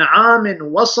لِأَجْلِ إِنْعَامٍ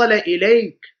وَصَلَ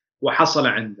إِلَيْكَ وَحَصَلَ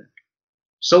عِنْدَكَ.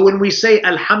 So when we say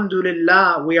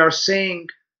Alhamdulillah, we are saying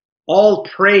all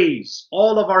praise,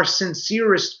 all of our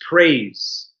sincerest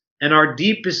praise and our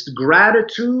deepest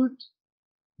gratitude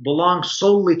belongs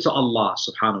solely to Allah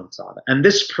subhanahu wa ta'ala. And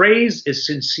this praise is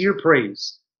sincere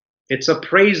praise. It's a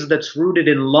praise that's rooted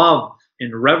in love,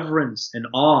 in reverence, in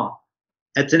awe.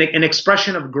 It's an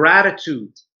expression of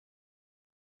gratitude.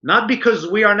 Not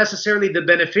because we are necessarily the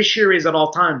beneficiaries at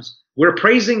all times. We're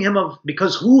praising Him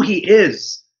because who He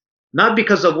is, not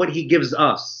because of what He gives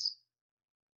us.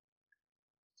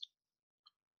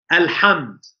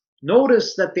 Alhamd.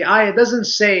 Notice that the ayah doesn't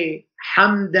say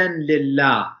hamdan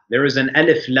lillah. There is an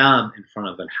alif lam in front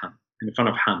of alhamd, in front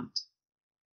of hamd.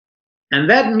 And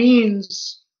that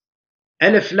means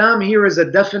alif lam here is a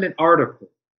definite article,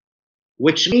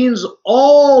 which means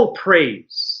all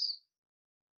praise.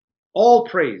 All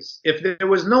praise. If there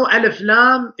was no alif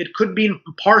lam, it could be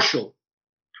partial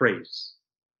praise.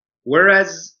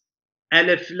 Whereas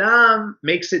alif lam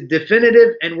makes it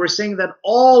definitive, and we're saying that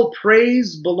all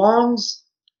praise belongs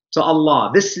to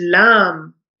Allah. This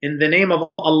lam in the name of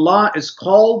Allah is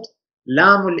called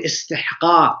lamul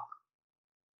istihqaq,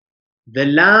 the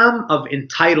lam of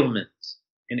entitlement.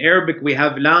 In Arabic we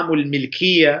have lamul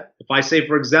milkiyah. If I say,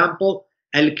 for example,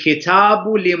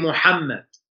 al-kitabu li Muhammad,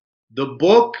 the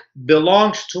book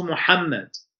belongs to Muhammad,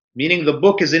 meaning the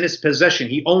book is in his possession,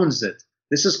 he owns it.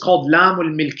 This is called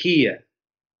lamul milkiyah.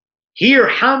 Here,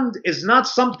 hamd is not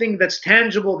something that's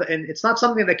tangible, and it's not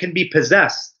something that can be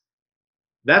possessed.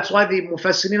 That's why the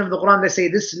mufassirin of the Quran, they say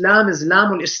this lam is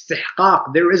lamul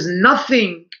istihqaq. There is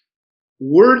nothing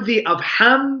worthy of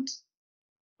hamd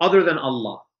other than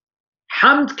Allah.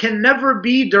 Hamd can never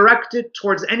be directed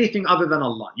towards anything other than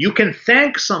Allah. You can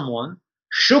thank someone,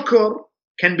 shukr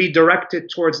can be directed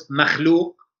towards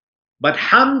makhluq, but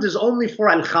hamd is only for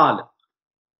al-khaliq.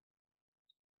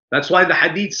 That's why the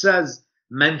hadith says,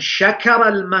 Man shakara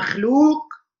al-makhluq,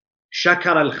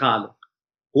 shakara al-khaliq.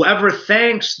 Whoever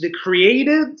thanks the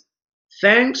created,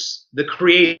 thanks the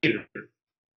creator.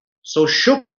 So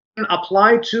shukr can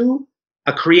apply to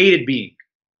a created being,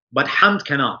 but hamd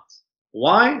cannot.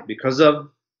 Why? Because of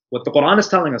what the Quran is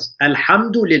telling us.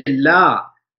 Alhamdulillah.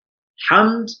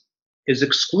 Hamd is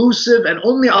exclusive and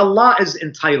only Allah is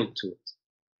entitled to it.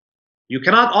 You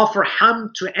cannot offer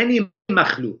hamd to any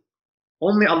makhluk.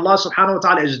 Only Allah subhanahu wa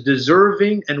ta'ala is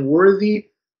deserving and worthy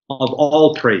of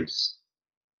all praise.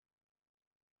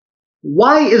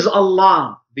 Why is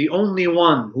Allah the only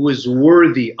one who is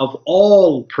worthy of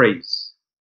all praise?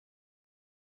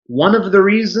 One of the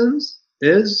reasons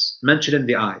is mentioned in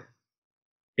the ayah.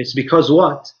 It's because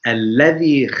what?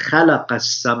 الَّذِي خَلَقَ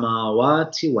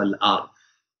السَّمَاوَاتِ وَالْأَرْضِ.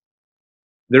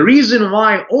 The reason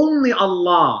why only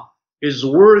Allah is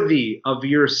worthy of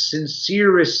your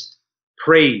sincerest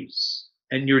praise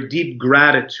and your deep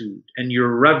gratitude and your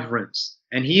reverence,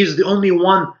 and He is the only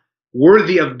one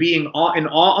worthy of being in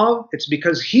awe of, it's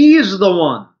because He is the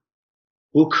one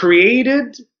who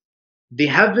created the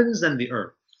heavens and the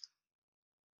earth.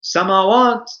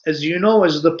 Samawat, as you know,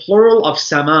 is the plural of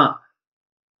sama.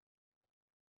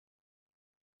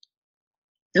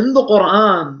 In the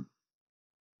Quran,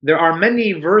 there are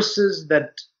many verses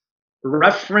that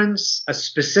reference a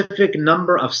specific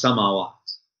number of samawat.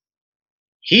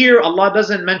 Here, Allah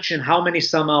doesn't mention how many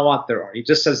samawat there are. He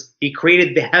just says He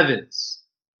created the heavens.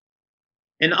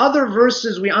 In other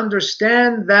verses, we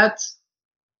understand that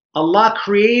Allah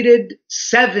created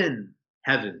 7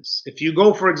 heavens. If you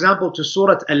go, for example, to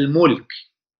Surah Al-Mulk,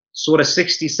 Surah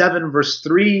 67 verse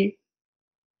 3,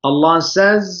 Allah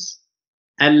says,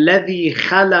 الَّذِي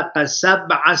خَلَقَ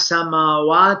سَبْعَ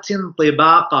سَمَاوَاتٍ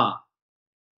طِبَاقًا,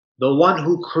 the one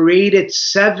who created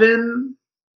 7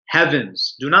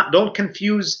 heavens. Don't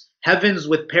confuse heavens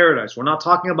with paradise. We're not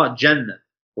talking about Jannah.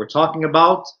 We're talking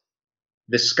about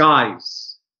the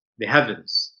skies, the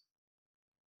heavens.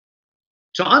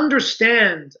 To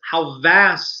understand how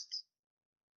vast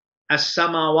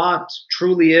as-samawat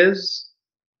truly is,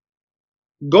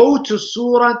 go to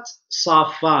Surah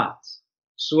Safat,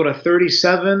 Surah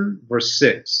 37, verse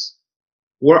 6,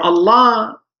 where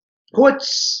Allah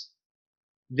puts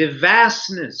the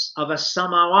vastness of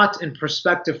as-samawat in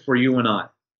perspective for you and I.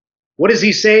 What does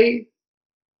He say?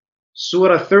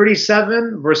 Surah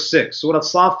 37, verse 6, Surah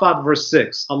Safat, verse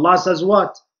 6. Allah says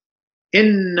what?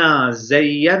 إِنَّا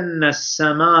زَيَّنَّا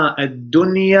السَّمَاءَ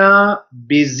الدُّنْيَا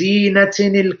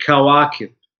بِزِينَةٍ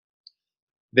الْكَوَاكِبِ.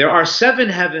 There are 7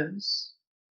 heavens.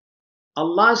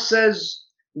 Allah says,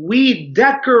 we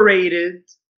decorated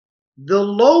the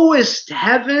lowest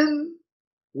heaven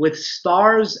with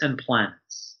stars and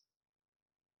planets.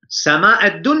 Sama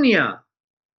ad-dunya.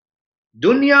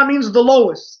 Dunya means the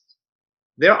lowest.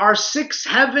 There are 6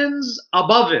 heavens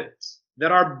above it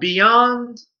that are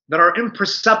beyond, that are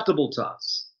imperceptible to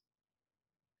us.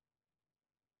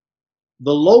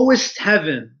 The lowest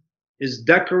heaven is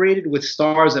decorated with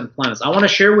stars and planets. I want to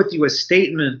share with you a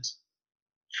statement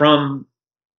from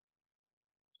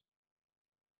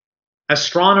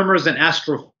astronomers and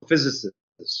astrophysicists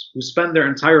who spend their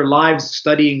entire lives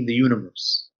studying the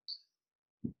universe.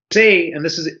 Say, and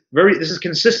this is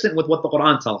consistent with what the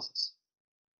Quran tells us.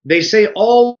 They say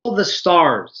all the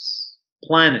stars,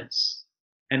 planets,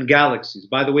 and galaxies.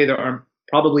 By the way, there are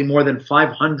probably more than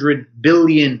 500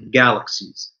 billion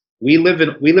galaxies. We live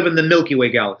in the Milky Way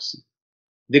galaxy.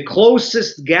 The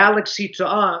closest galaxy to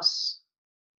us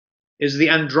is the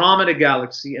Andromeda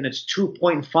galaxy, and it's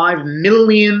 2.5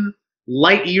 million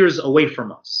light years away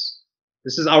from us.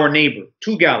 This is our neighbor,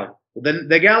 2 galaxies. Then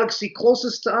the galaxy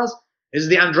closest to us is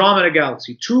the Andromeda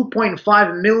galaxy,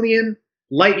 2.5 million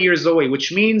light years away,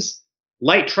 which means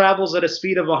light travels at a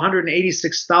speed of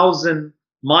 186,000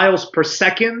 miles per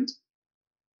second.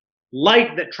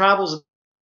 Light that travels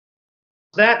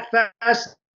that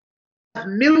fast,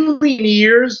 million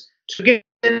years to get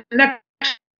the next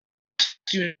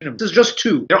universe. This is just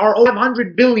 2. There are over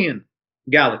 500 billion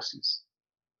galaxies.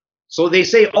 So they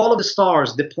say all of the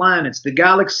stars, the planets, the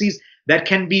galaxies that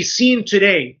can be seen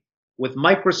today with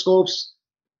microscopes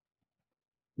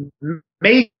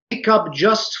make up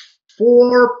just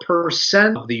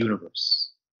 4% of the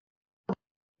universe.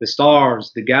 The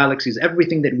stars, the galaxies,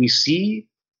 everything that we see,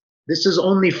 this is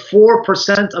only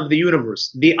 4% of the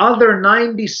universe. The other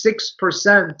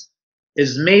 96%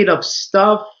 is made of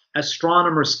stuff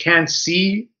astronomers can't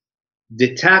see,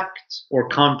 detect, or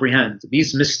comprehend.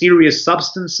 These mysterious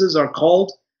substances are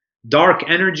called dark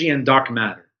energy and dark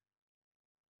matter.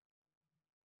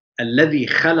 الَّذِي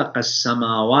خَلَقَ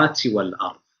السَّمَاوَاتِ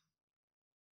وَالْأَرْضِ.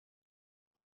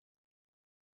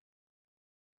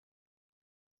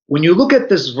 When you look at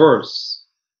this verse,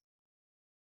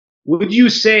 would you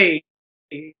say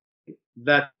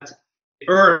that the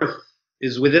earth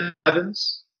is within the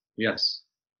heavens? Yes.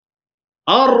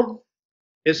 Ard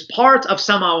is part of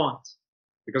samawat.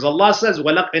 Because Allah says,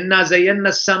 وَإِنَّا زَيَّنَّا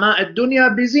السَّمَاءَ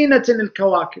الدُّنْيَا بِزِينَةٍ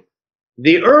الْكَوَاكِبِ.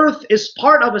 The earth is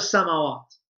part of a samawat.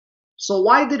 So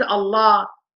why did Allah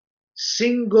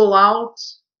single out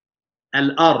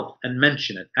al-ard and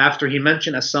mention it after He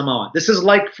mentioned as-samawat? This is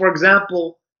like, for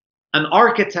example, an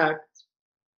architect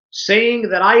saying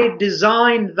that I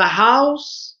designed the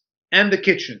house and the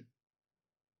kitchen.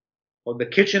 Well, the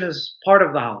kitchen is part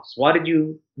of the house. Why did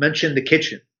you mention the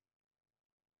kitchen?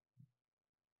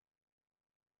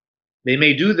 They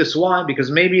may do this. Why?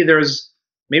 Because maybe there's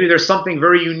something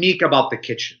very unique about the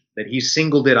kitchen that He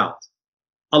singled it out.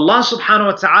 Allah subhanahu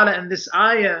wa ta'ala in this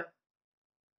ayah,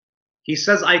 He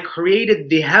says, I created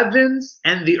the heavens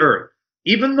and the earth.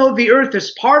 Even though the earth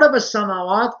is part of a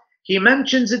samawat, He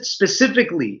mentions it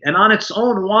specifically and on its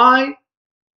own. Why?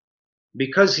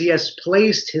 Because He has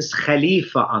placed His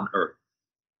Khalifa on earth.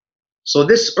 So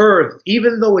this earth,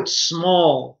 even though it's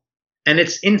small and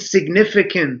it's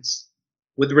insignificant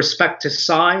with respect to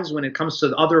size when it comes to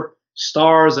the other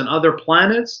stars and other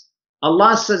planets,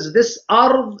 Allah says this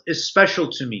ard is special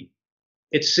to me.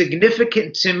 It's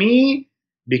significant to me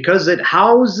because it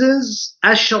houses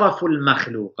ashraful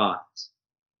makhluqat,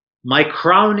 my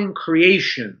crowning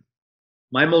creation.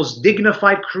 My most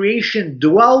dignified creation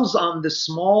dwells on this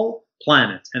small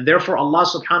planet, and therefore Allah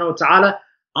subhanahu wa ta'ala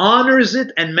honors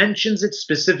it and mentions it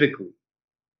specifically.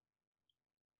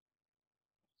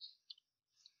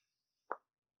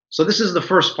 So this is the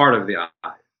first part of the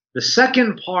ayah. The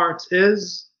second part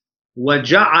is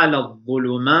وَجَعَلَ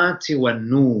الظُّلُمَاتِ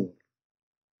وَالنُّورِ,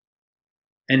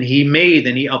 and he made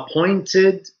and he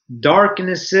appointed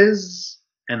darknesses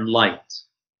and light.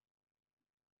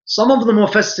 Some of the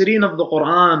mufassirin of the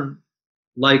Quran,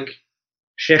 like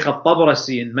Sheikh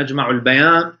Al-Tabrasi in Majma'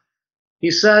 al-Bayan,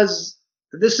 he says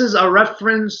this is a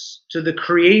reference to the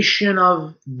creation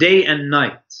of day and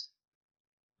night.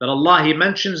 That Allah, He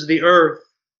mentions the earth,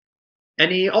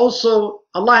 and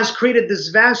Allah has created this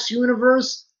vast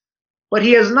universe, but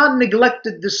He has not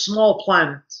neglected this small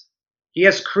planet. He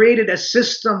has created a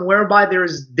system whereby there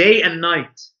is day and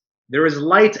night. There is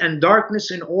light and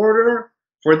darkness in order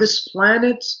for this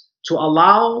planet to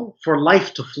allow for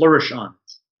life to flourish on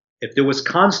it. If there was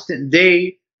constant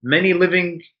day,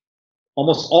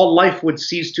 almost all life would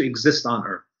cease to exist on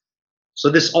earth. So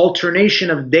this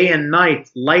alternation of day and night,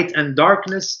 light and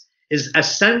darkness, is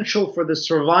essential for the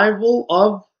survival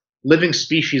of living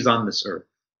species on this earth.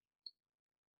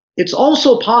 It's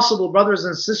also possible, brothers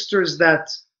and sisters, that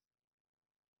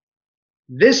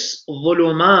this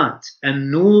dhulumat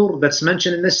and nur that's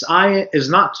mentioned in this ayah is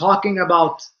not talking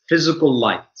about physical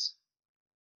light.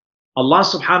 Allah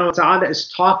subhanahu wa ta'ala is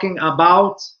talking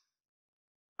about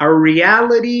a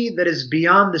reality that is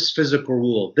beyond this physical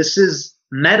world. This is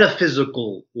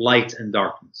metaphysical light and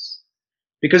darkness.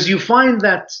 Because you find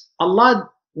that Allah,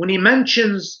 when He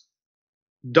mentions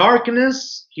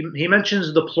darkness, He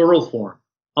mentions the plural form.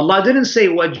 Allah didn't say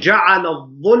وَجَعَلَ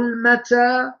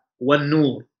الظُّلْمَةَ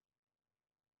وَالنُّورِ.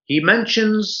 He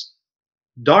mentions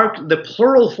the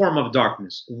plural form of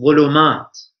darkness,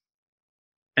 ظُلُمَات.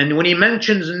 And when He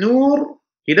mentions nur,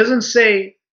 He doesn't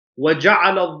say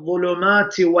وَجَعَلَ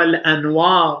الظُّلُمَاتِ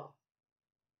وَالْأَنْوَارِ.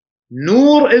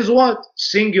 Nur is what?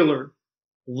 Singular.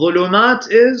 Dhulumat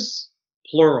is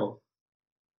plural.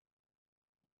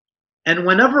 And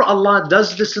whenever Allah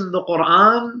does this in the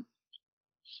Quran,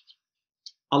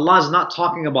 Allah is not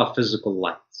talking about physical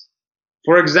light.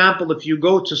 For example, if you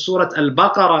go to Surah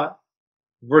Al-Baqarah,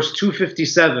 verse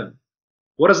 257,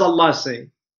 what does Allah say?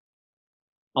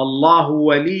 Allahu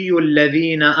waliyul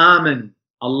ladhina aman.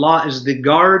 Allah is the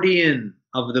guardian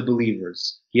of the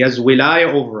believers. He has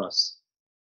wilaya over us.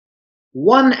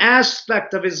 One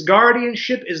aspect of His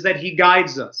guardianship is that He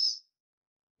guides us.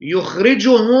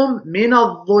 يُخْرِجُهُمْ مِنَ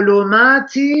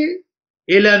الظُّلُمَاتِ إِلَى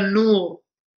النُّورِ.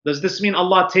 Does this mean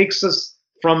Allah takes us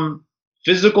from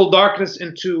physical darkness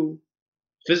into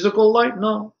physical light?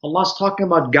 No. Allah's talking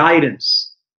about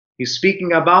guidance. He's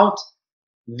speaking about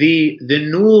the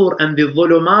nur and the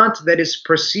dhulumat that is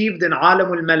perceived in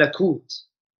alamul malakut.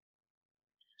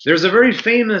 There's a very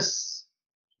famous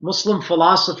Muslim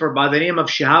philosopher by the name of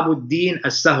Shihabuddin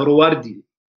as-Sahrawardi.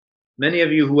 Many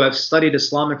of you who have studied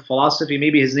Islamic philosophy,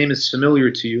 maybe his name is familiar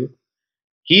to you.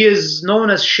 He is known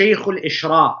as Shaykh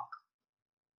al-Ishraq.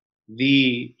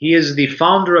 He is the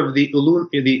founder of the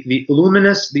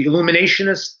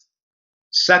Illuminationist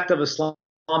sect of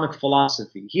Islamic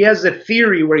philosophy. He has a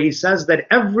theory where he says that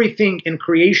everything in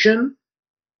creation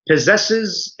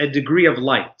possesses a degree of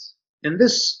light. In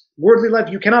this worldly life,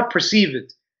 you cannot perceive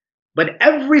it, but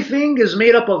everything is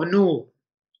made up of nur.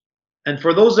 And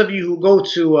for those of you who go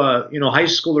to high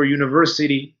school or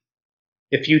university,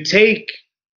 if you take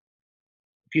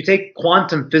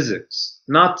quantum physics,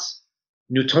 not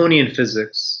Newtonian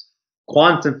physics,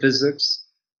 quantum physics,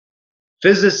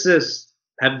 physicists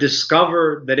have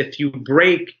discovered that if you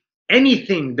break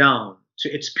anything down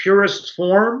to its purest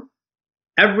form,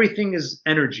 everything is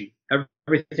energy,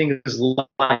 everything is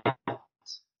light.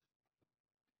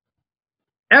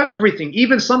 Everything,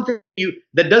 even something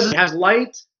that doesn't have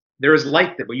light, there is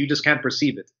light there, but you just can't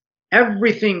perceive it.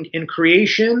 Everything in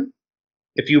creation,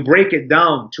 if you break it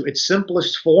down to its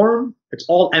simplest form, it's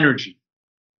all energy.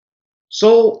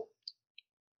 So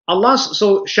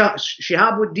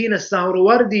Shihabuddin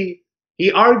as-Sahrawardi,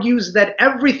 he argues that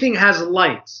everything has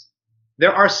light.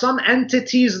 There are some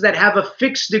entities that have a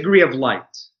fixed degree of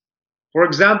light. For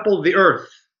example, the earth.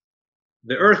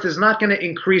 The earth is not going to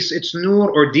increase its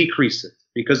nur or decrease it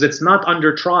because it's not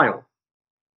under trial.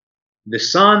 The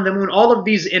sun, the moon, all of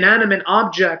these inanimate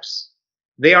objects,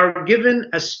 they are given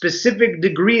a specific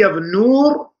degree of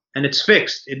nur and it's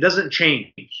fixed. It doesn't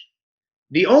change.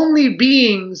 The only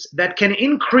beings that can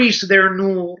increase their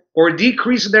nur or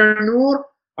decrease their nur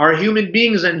are human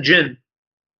beings and jinn.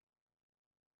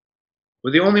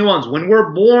 We're the only ones. When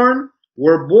we're born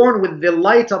with the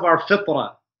light of our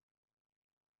fitrah.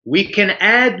 We can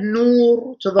add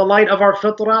nur to the light of our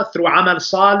fitrah through amal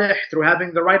salih, through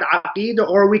having the right aqeedah,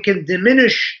 or we can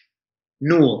diminish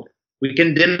nur. We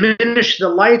can diminish the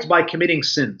light by committing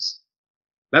sins.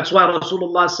 That's why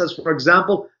Rasulullah says, for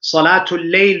example, Salatul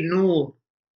Layl Nur.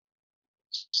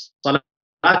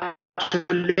 Salatul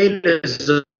Layl is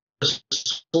the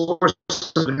source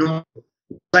of nur.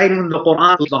 Reciting the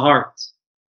Quran to the heart.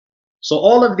 So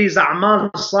all of these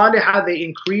a'mal salihah, they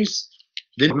increase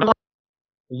the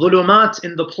dhulumat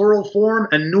in the plural form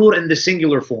and nur in the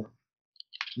singular form.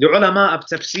 The ulama of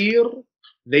tafsir,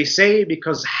 they say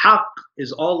because haqq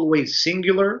is always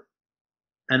singular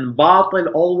and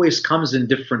batil always comes in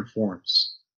different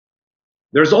forms.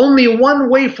 There's only one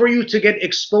way for you to get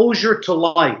exposure to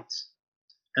light,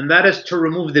 and that is to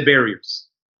remove the barriers.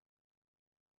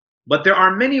 But there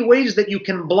are many ways that you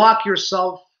can block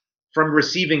yourself from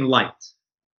receiving light.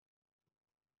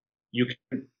 You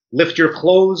can lift your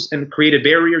clothes and create a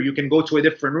barrier. You can go to a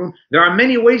different room. There are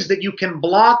many ways that you can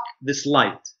block this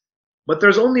light. But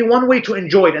there's only one way to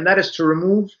enjoy it, and that is to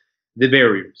remove the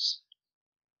barriers.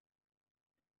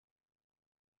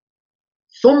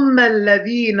 ثُمَّ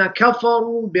الَّذِينَ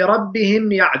كَفَرُوا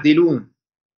بِرَبِّهِمْ يَعْدِلُونَ.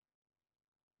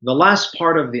 The last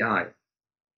part of the ayah.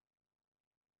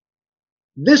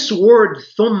 This word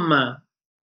ثُمَّ,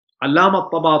 Allama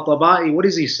Tabatabai, what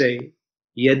does he say?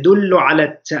 يَدُلُّ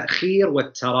عَلَى التَّأْخِيرِ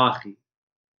وَالتَّرَاخِي.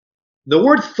 The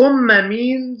word ثُمَّ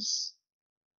means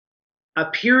a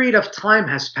period of time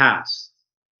has passed.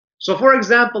 So for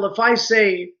example, if I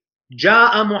say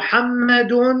جَاءَ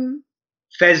مُحَمَّدٌ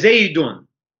فَزَيْدٌ,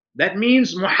 that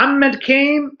means Muhammad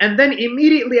came and then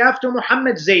immediately after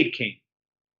Muhammad, Zayd came.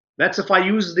 That's if I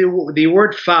use the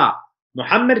word fa.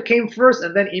 Muhammad came first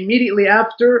and then immediately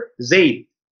after Zayd,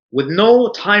 with no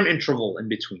time interval in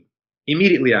between.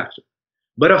 Immediately after.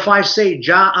 But if I say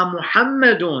جَاءَ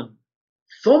مُحَمَّدٌ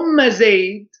ثُمَّ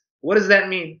Zayd, what does that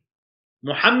mean?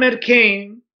 Muhammad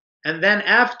came and then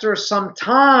after some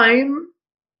time,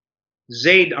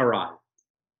 Zayd arrived.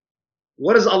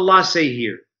 What does Allah say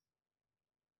here?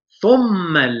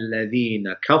 ثُمَّ الَّذِينَ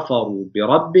كَفَرُوا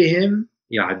بِرَبِّهِمْ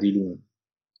يَعْدِلُونَ.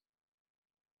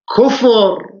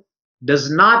 Kufr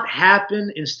does not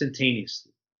happen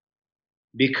instantaneously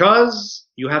because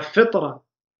you have fitrah.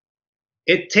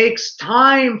 It takes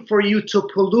time for you to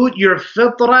pollute your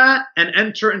fitrah and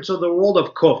enter into the world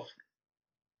of kufr.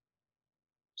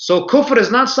 So kufr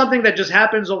is not something that just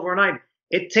happens overnight.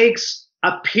 It takes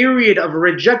a period of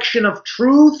rejection of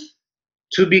truth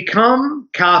to become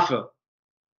kafir.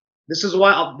 This is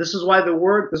why Allah says the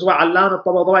word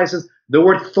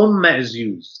thumma is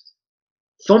used.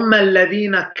 ثُمَّ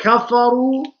الَّذِينَ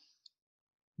كَفَرُوا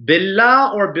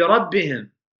بِاللَّهِ or بِرَبِّهِمْ.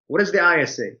 What does the ayah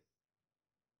say?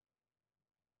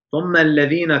 ثُمَّ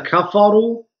الَّذِينَ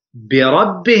كَفَرُوا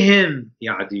بِرَبِّهِمْ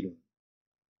يَعْدِلُونَ.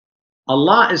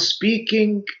 Allah is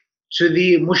speaking to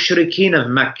the mushrikeen of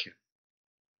Mecca.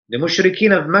 The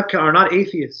mushrikeen of Mecca are not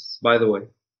atheists, by the way.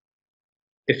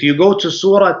 If you go to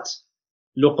Surah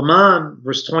Luqman,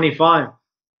 verse 25,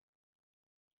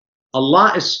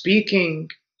 Allah is speaking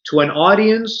to an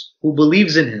audience who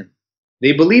believes in Him.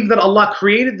 They believe that Allah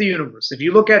created the universe. If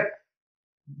you look at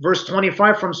verse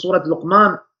 25 from Surah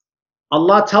Luqman,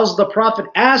 Allah tells the Prophet,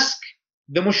 ask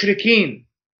the mushrikeen,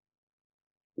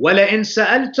 وَلَئِن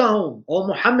سَأَلْتَهُمْ, O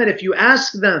Muhammad, if you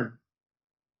ask them,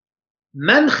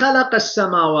 مَنْ خَلَقَ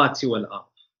السَّمَاوَاتِ وَالْأَرْضِ,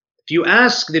 if you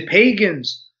ask the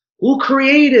pagans, who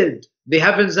created the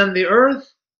heavens and the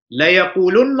earth,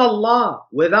 لَيَقُولُنَّ اللَّهِ,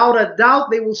 without a doubt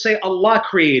they will say Allah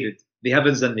created the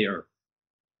heavens and the earth.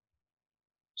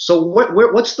 So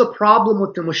what's the problem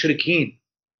with the mushrikeen?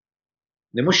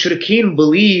 The mushrikeen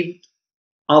believed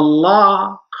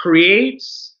Allah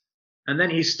creates and then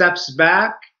He steps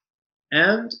back,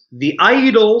 and the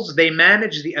idols, they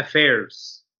manage the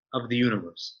affairs of the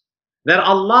universe. That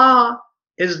Allah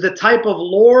is the type of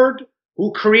Lord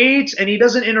who creates and He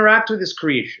doesn't interact with His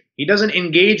creation. He doesn't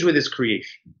engage with His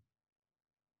creation.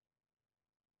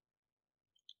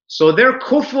 So their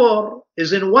kufr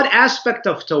is in what aspect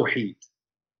of Tawheed?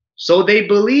 So they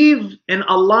believe in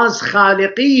Allah's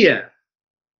khaliqiyya,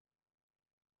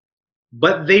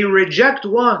 but they reject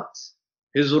what?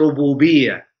 His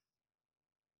rububiyyah.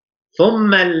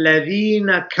 ثُمَّ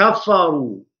الَّذِينَ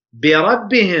كَفَرُوا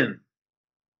بِرَبِّهِمْ.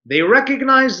 They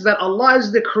recognize that Allah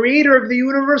is the creator of the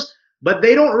universe, but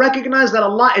they don't recognize that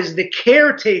Allah is the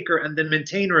caretaker and the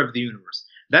maintainer of the universe.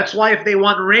 That's why if they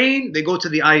want rain, they go to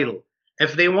the idol.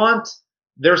 If they want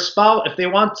their spouse, if they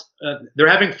want, they're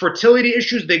having fertility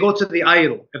issues, they go to the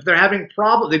idol. If they're having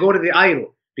problems, they go to the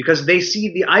idol. Because they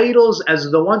see the idols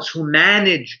as the ones who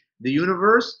manage the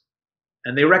universe,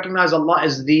 and they recognize Allah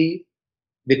as the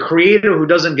creator who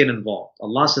doesn't get involved.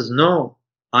 Allah says, no,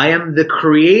 I am the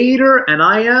creator and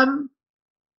I am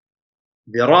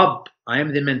the Rabb. I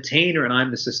am the maintainer and I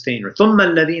am the sustainer. ثُمَّ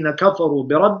الَّذِينَ كَفَرُوا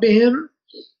بِرَبِّهِمْ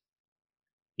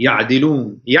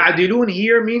يعدلون. يعدلون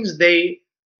here means they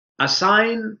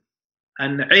assign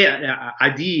an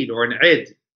adil or an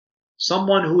id,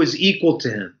 someone who is equal to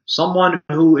him, someone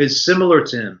who is similar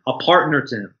to him, a partner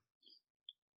to him.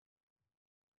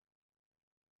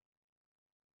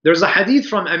 There's a hadith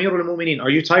from Amir al-Mu'mineen. Are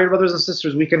you tired, brothers and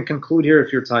sisters? We can conclude here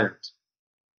if you're tired.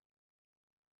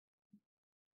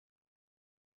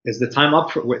 Is the time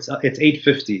up? It's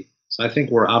 8:50, so I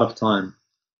think we're out of time.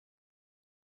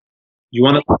 You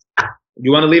want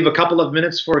to leave a couple of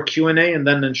minutes for a Q&A, and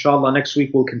then inshallah next week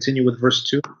we'll continue with verse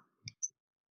 2.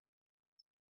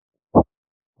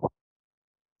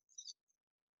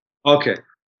 Okay.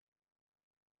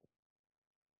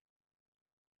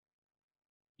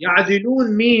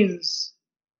 Ya'dilun means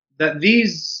that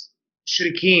these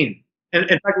shirkeen, and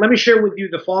in fact, let me share with you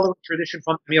the following tradition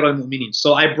from Amir al-Mu'mineen.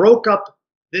 So I broke up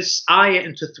this ayah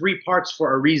into 3 parts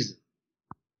for a reason.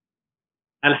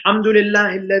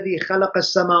 Alhamdulillah alladhi khalaqa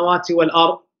as-samawati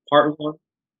wal-ard, part 1.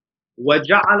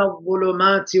 وَجَعَلَ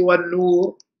الظُّلُمَاتِ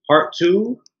وَالنُّورِ, part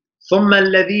 2. ثُمَّ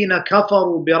الَّذِينَ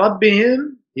كَفَرُوا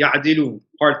بِرَبِّهِمْ يَعْدِلُونَ,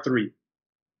 part 3.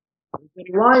 The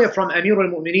riwayah from Amir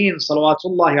al-Mu'mineen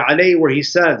salawatullahi alayhi, where he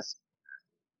says,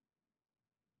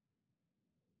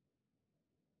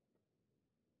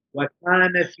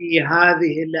 وكان في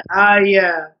هذه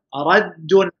الآية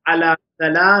رد على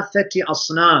 3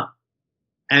 أصناف.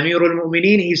 Amir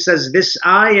al-Mu'mineen, he says this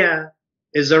ayah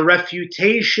is a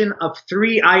refutation of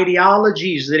 3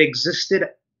 ideologies that existed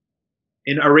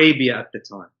in Arabia at the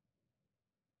time.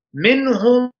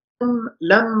 منهم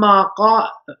لما قال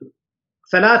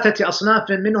 3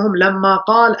 أصناف منهم لما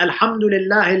قال الحمد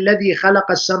لله الذي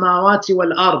خلق السماوات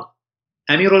والأرض.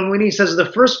 Amir al-Mu'mineen says the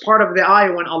first part of the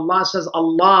ayah, when Allah says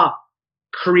Allah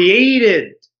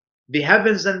created the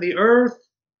heavens and the earth,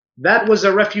 that was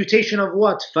a refutation of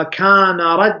what? فَكَانَ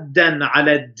رَدًّا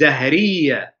عَلَى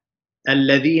الدَّهْرِيَّةِ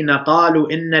الَّذِينَ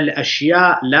قَالُوا إِنَّ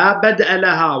الْأَشْيَاءَ لَا بَدْءَ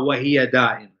لَهَا وَهِيَ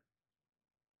دَائِمَةٌ.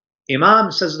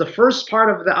 Imam says the first part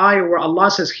of the ayah where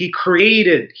Allah says He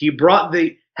created, He brought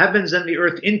the heavens and the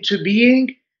earth into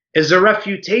being, is a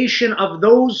refutation of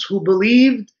those who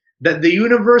believed that the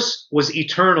universe was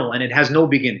eternal and it has no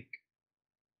beginning.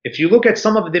 If you look at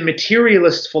some of the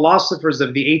materialist philosophers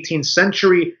of the 18th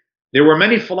century, there were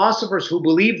many philosophers who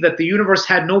believed that the universe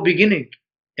had no beginning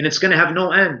and it's going to have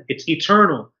no end. It's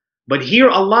eternal. But here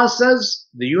Allah says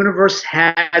the universe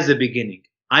has a beginning.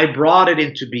 I brought it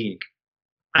into being.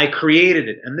 I created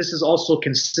it. And this is also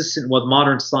consistent with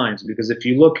modern science, because if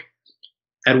you look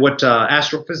at what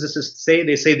astrophysicists say,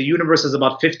 they say the universe is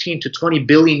about 15 to 20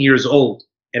 billion years old.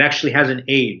 It actually has an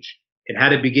age. It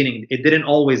had a beginning. It didn't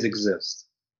always exist.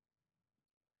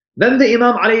 Then the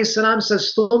Imam alayhi salam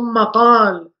says, ثُمَّ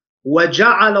قَالَ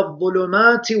وَجَعَلَ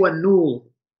الظُّلُمَاتِ وَالنُّورِ.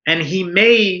 And He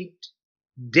made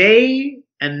day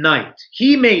and night.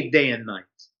 He made day and night.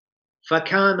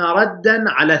 فَكَانَ رَدًّا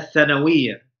عَلَى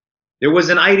الثَّنَوِيَّةِ. There was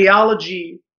an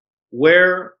ideology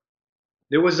where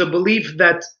there was a belief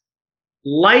that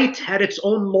light had its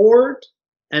own Lord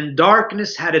and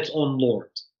darkness had its own Lord.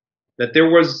 That there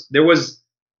was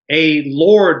a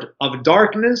Lord of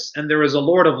darkness and there is a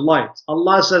Lord of light.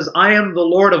 Allah says, I am the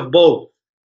Lord of both.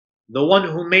 The one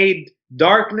who made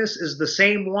darkness is the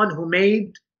same one who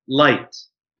made light.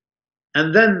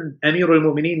 And then Amir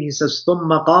al-Mu'mineen, he says,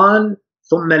 ثُمَّ قَالَ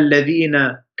ثُمَّ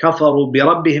الَّذِينَ كَفَرُوا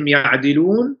بِرَبِّهِمْ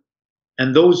يَعْدِلُونَ.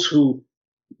 And those who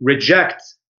reject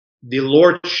the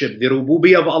lordship, the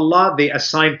rububiyyah of Allah, they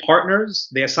assign partners,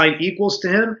 they assign equals to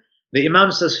Him. The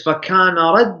Imam says, فَكَانَ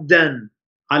رَدًّا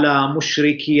عَلَى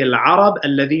مُشْرِكِي الْعَرَبِ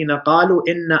الَّذِينَ قَالُوا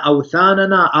إِنَّ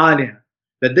أَوْثَانَنَا آلِهَةٌ.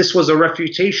 That this was a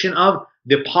refutation of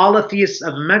the polytheists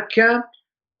of Mecca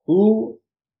who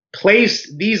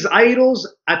placed these idols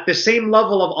at the same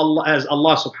level of Allah as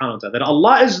Allah subhanahu wa ta'ala. That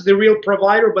Allah is the real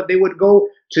provider, but they would go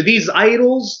to these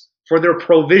idols for their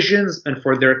provisions and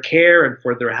for their care and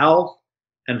for their health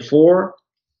and for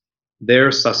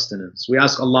their sustenance. We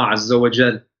ask Allah Azza wa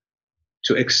Jal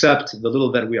to accept the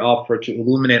little that we offer, to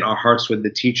illuminate our hearts with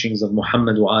the teachings of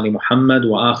Muhammad wa Ali Muhammad.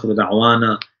 Wa akhiru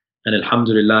da'wana and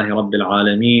alhamdulillahi rabbil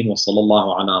alameen wa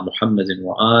sallallahu ala Muhammadin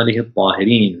wa alihi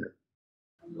al-tahirin.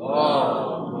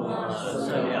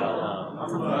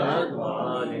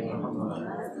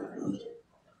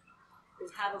 We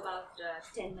have about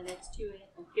 10 minutes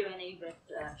Q&A with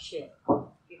Sheikh.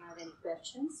 If you have any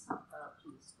questions,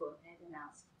 please go ahead and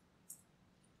ask.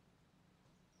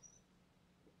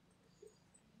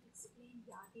 Explain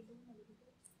Ya'dilun a little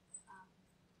bit.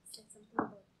 Said something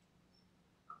about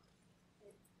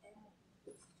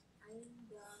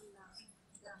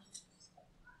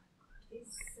is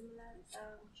similar.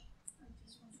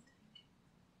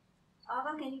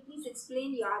 Ava, can you please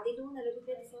explain Ya'dilun a little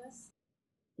bit first?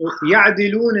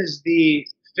 يعدلون is the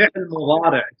فعل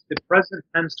مضارع, it's the present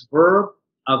tense verb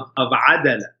of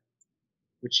عدل,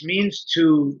 which means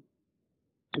to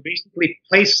basically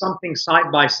place something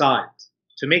side by side,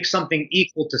 to make something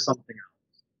equal to something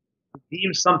else, to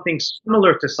deem something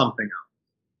similar to something else.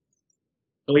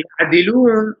 So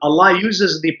يعدلون, Allah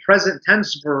uses the present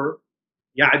tense verb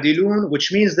يعدلون,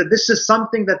 which means that this is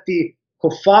something that the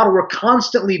kuffar were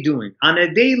constantly doing. On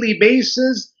a daily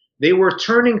basis, they were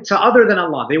turning to other than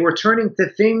Allah. They were turning to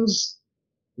things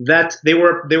that they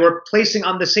were placing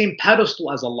on the same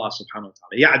pedestal as Allah subhanahu wa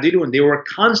ta'ala. يعدلون, they were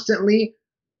constantly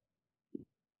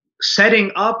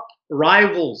setting up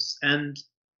rivals and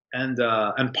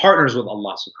partners with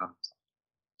Allah subhanahu wa ta'ala.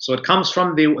 So it comes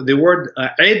from the word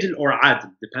idl or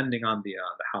adl, depending on the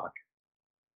harak.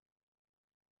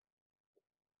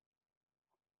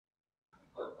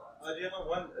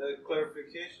 One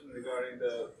clarification regarding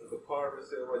the part where it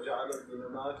says وَجَعَلَ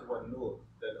الظُّلُمَاتِ وَالنُّورِ,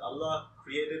 that Allah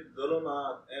created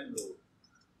dhulumat and nur.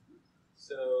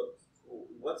 So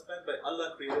what's meant by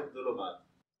Allah created dhulumat?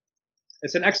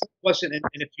 It's an excellent question, and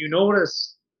if you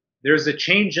notice, there's a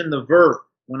change in the verb.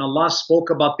 When Allah spoke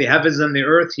about the heavens and the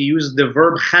earth, He used the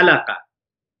verb khalaqa.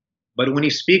 But when He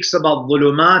speaks about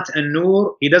dhulumat and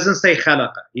nur, He doesn't say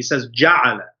khalaqa. He says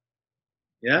ja'ala.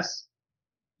 Yes?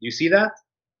 You see that?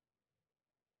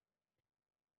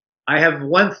 I've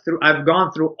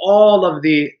gone through all of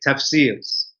the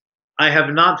tafsirs. I have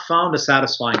not found a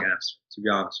satisfying answer, to be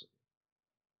honest with you.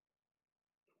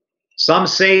 Some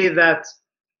say that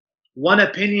one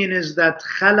opinion is that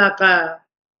khalaqa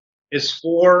is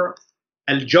for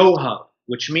al-jawhar,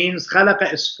 which means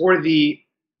khalaqa is for the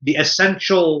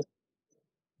essential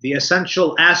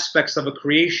aspects of a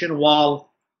creation,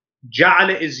 while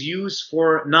ja'ala is used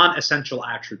for non-essential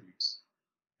attributes.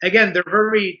 Again, they're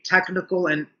very technical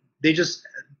and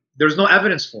there's no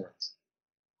evidence for it.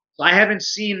 So I haven't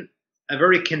seen a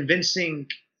very convincing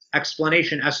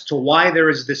explanation as to why there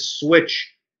is this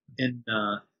switch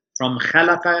from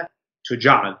khalaqa to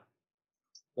ja'al.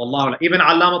 Wallahu, even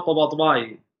Allama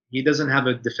Tabatabai, he doesn't have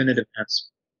a definitive answer.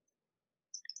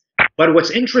 But what's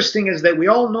interesting is that we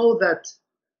all know that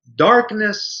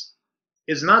darkness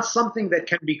is not something that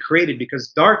can be created,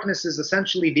 because darkness is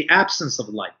essentially the absence of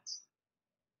light.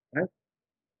 Right?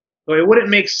 So it wouldn't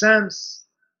make sense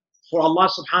for Allah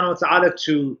subhanahu wa ta'ala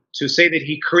to say that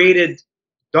He created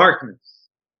darkness.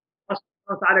 Allah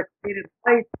subhanahu wa ta'ala created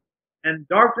light, and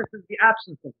darkness is the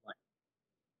absence of light.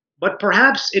 But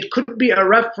perhaps it could be a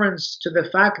reference to the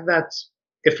fact that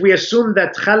if we assume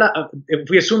that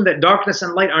darkness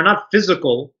and light are not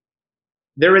physical,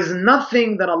 there is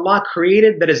nothing that Allah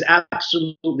created that is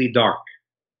absolutely dark.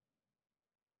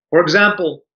 For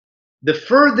example, the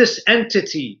furthest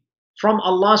entity from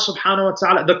Allah subhanahu wa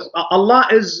ta'ala, Allah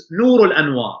is Nurul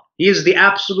Anwar. He is the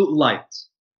absolute light.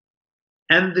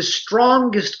 And the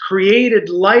strongest created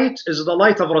light is the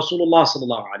light of Rasulullah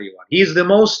sallallahu alaihi wasallam. He is the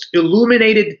most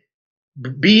illuminated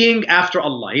being after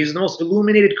Allah. He is the most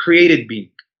illuminated created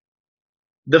being.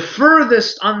 The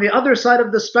furthest on the other side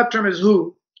of the spectrum is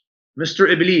who? Mr.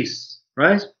 Iblis,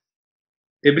 right?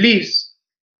 Iblis.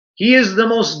 He is the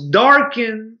most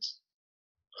darkened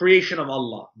creation of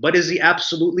Allah. But is he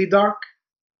absolutely dark?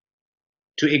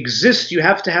 To exist, you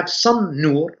have to have some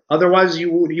nur, otherwise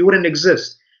you wouldn't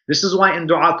exist. This is why in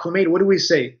Dua Kumail, what do we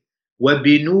say?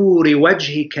 وَبِنُورِ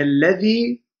وَجْهِكَ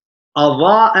الَّذِي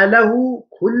أَضَاءَ لَهُ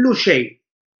كُلُّ شَيْءٍ.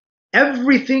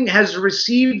 Everything has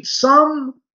received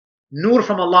some nur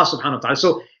from Allah subhanahu wa ta'ala.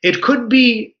 So it could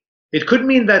mean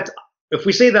that if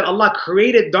we say that Allah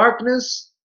created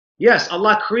darkness, yes,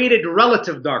 Allah created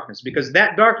relative darkness, because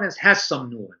that darkness has some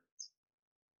nur in it.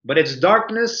 But it's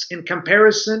darkness in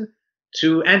comparison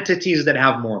to entities that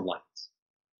have more light.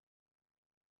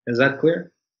 Is that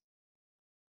clear?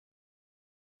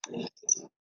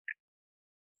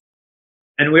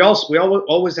 And we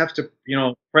always have to,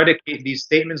 predicate these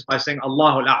statements by saying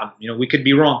Allahu A'lam. We could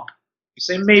be wrong. We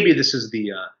say maybe this is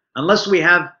unless we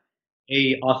have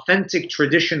a authentic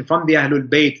tradition from the Ahlul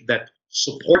Bayt that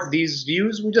support these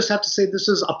views, we just have to say this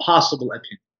is a possible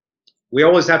opinion. We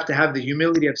always have to have the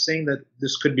humility of saying that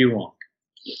this could be wrong.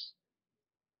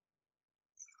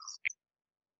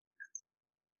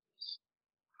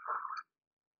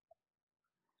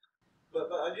 But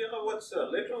do you know what's the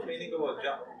literal meaning of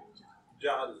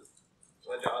ja'al?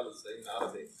 Waja'al in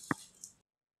Arabic.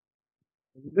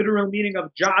 The literal meaning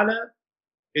of ja'ala,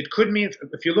 it could mean,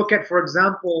 if you look at, for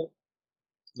example,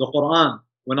 the Quran,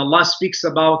 when Allah speaks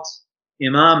about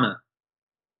imama,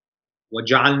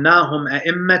 وَجَعَلْنَاهُمْ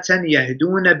أَئِمَّةً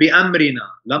يَهْدُونَ بِأَمْرِنَا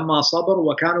لَمَّا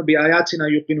صَبَرُوا وَكَانُوا بِآيَاتِنَا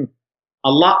يُوقِنُونَ.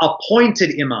 Allah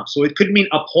appointed imam. So it could mean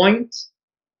appoint.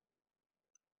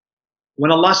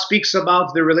 When Allah speaks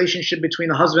about the relationship between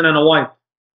a husband and a wife,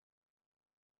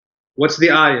 what's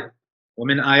the ayah?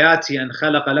 وَمِنْ آيَاتِهِ أَنْ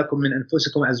خَلَقَ لَكُم مِّنْ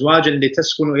أَنفُسِكُمْ أَزْوَاجًا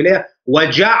لِتَسْكُنُوا إِلَيْهَا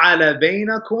وَجَعَلَ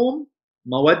بَيْنَكُمْ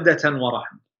مَوَدَّةً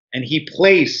وَرَحْمَةً. And He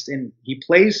placed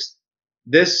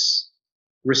this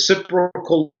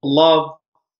reciprocal love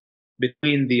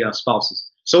between the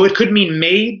spouses. So it could mean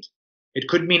made, it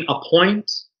could mean appoint.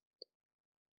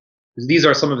 These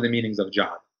are some of the meanings of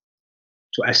ja'al.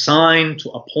 To assign, to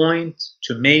appoint,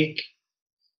 to make.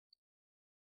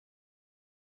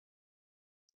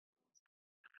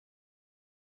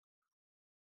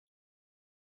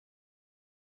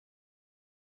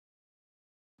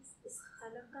 Is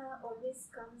khalaqa always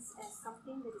comes as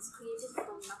something that is created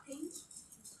from nothing?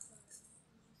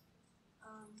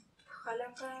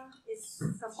 Khalaqa is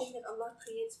something that Allah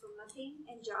creates from nothing,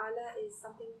 and ja'ala is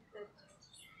something that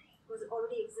was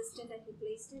already existent and He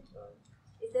placed it? Or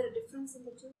is there a difference in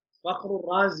the two? Fakhr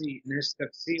al-Razi in his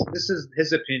tafsir, this is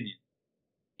his opinion.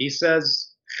 He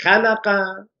says,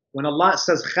 khalaqa, when Allah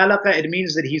says khalaqa, it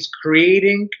means that He's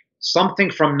creating something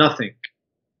from nothing.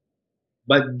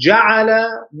 But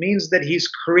ja'ala means that He's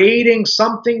creating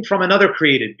something from another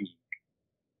created being.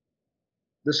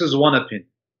 This is one opinion.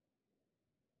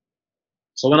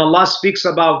 So when Allah speaks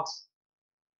about,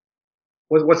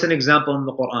 what's an example in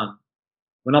the Quran?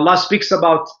 When Allah speaks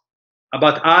about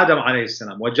Adam alayhi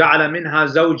salam, وَجَعَلَ مِنْهَا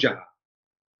زَوْجَهَا,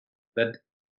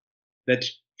 that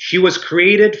she was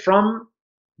created from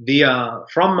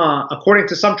according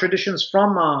to some traditions,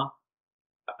 from a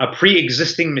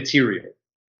pre-existing material,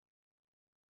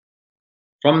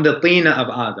 from the tina of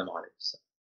Adam alayhi salam.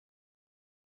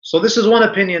 So this is one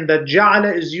opinion, that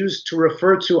ja'ala is used to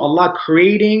refer to Allah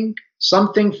creating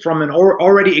something from an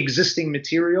already existing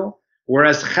material,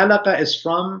 whereas khalaqa is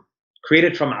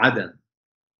created from adam.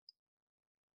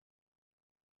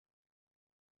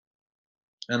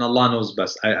 And Allah knows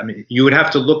best. I mean, you would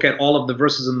have to look at all of the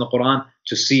verses in the Quran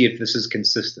to see if this is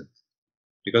consistent,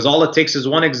 because all it takes is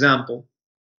one example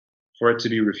for it to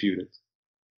be refuted.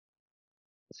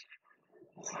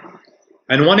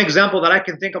 And one example that I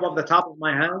can think of off the top of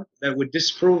my head that would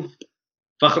disprove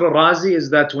Fakhr al-Razi is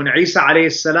that when Isa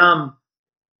alayhi salam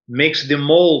makes the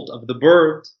mold of the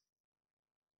bird,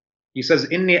 he says,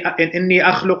 إِنِّي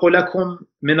أَخْلُقُ لَكُم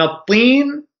مِّنَ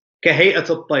الطِّينِ كَهَيْئَةِ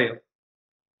الطَّيْرِ.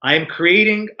 I am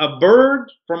creating a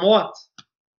bird from what?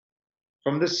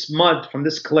 From this mud, from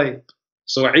this clay.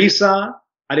 So Isa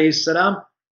alayhi salam,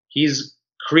 he's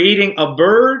creating a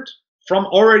bird from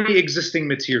already existing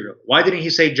material. Why didn't he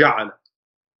say ja'ala?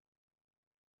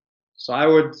 So I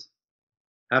would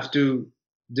have to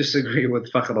disagree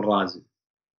with Fakhr al-Razi,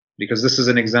 because this is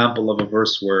an example of a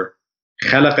verse where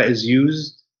khalaqa is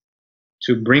used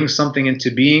to bring something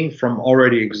into being from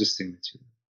already existing material.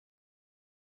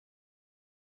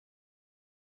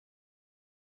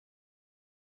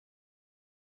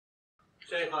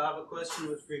 Sheikh, I have a question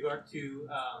with regard to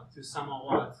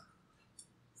samawat.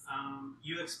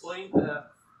 You explained that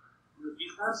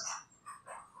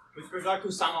with regard to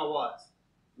samawat.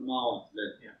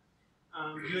 Yeah.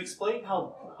 You explained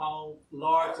how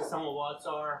large the samawats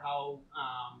are, how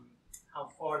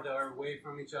far they are away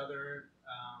from each other.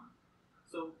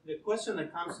 So the question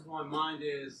that comes to my mind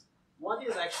is, what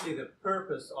is actually the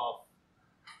purpose of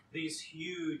this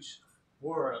huge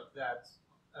world that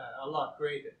Allah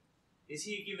created? Is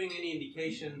He giving any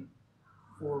indication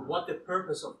for what the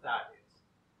purpose of that is?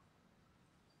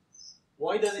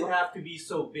 Why does it have to be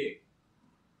so big?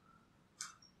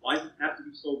 Why does it have to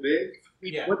be so big?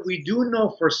 Yeah. What we do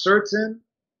know for certain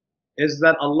is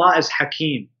that Allah is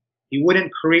Hakim. He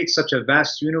wouldn't create such a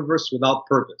vast universe without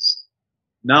purpose.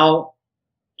 Now,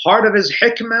 part of His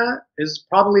hikmah is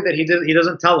probably that He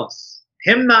doesn't tell us.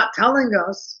 Him not telling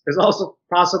us is also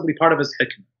possibly part of His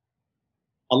hikmah.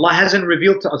 Allah hasn't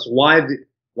revealed to us why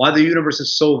the universe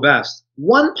is so vast.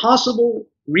 One possible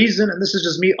reason, and this is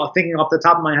just me thinking off the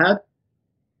top of my head,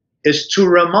 is to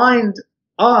remind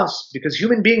us, because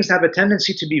human beings have a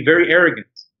tendency to be very arrogant.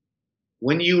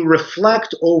 When you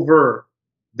reflect over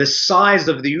the size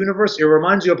of the universe, it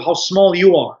reminds you of how small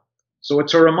you are. So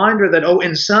it's a reminder that, oh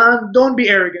insan, don't be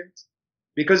arrogant,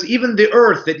 because even the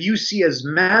earth that you see as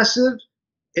massive,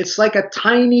 it's like a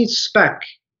tiny speck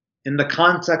in the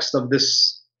context of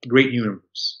this great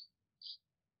universe.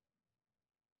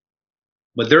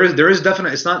 But there is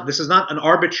definitely, this is not an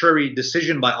arbitrary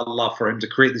decision by Allah for Him to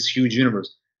create this huge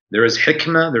universe. There is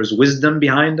hikmah, there's wisdom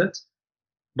behind it.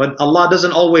 But Allah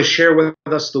doesn't always share with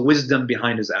us the wisdom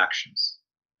behind His actions.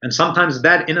 And sometimes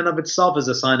that in and of itself is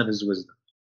a sign of His wisdom.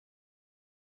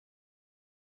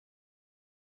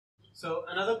 So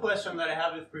another question that I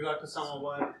have with regard to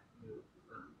samawat,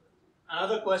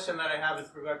 Another question that I have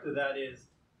with regard to that is,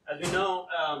 as we know,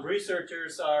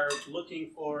 researchers are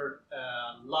looking for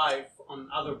life on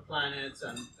other planets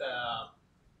and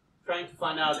trying to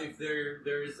find out if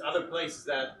there is other places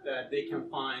that they can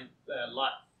find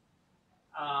life.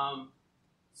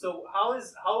 So how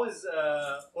is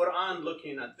Quran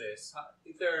looking at this?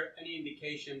 Is there any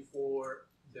indication for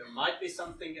there might be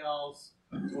something else,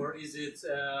 or is it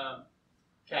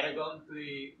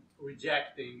categorically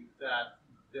rejecting that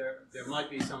there might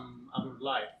be some other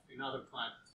life in other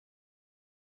planets?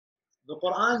 The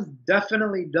Quran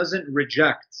definitely doesn't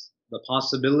reject the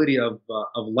possibility of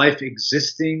life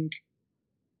existing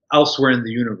elsewhere in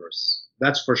the universe.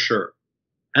 That's for sure.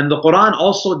 And the Quran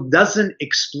also doesn't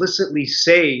explicitly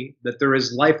say that there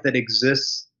is life that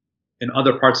exists in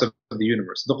other parts of the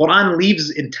universe. The Quran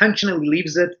intentionally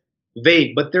leaves it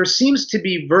vague, but there seems to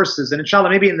be verses, and inshallah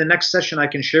maybe in the next session I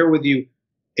can share with you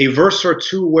a verse or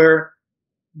two where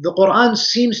the Quran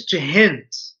seems to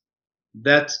hint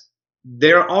that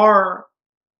there are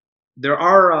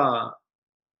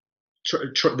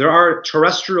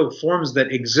terrestrial forms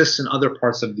that exist in other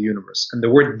parts of the universe, and the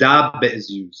word dabba is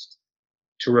used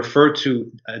to refer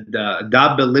to the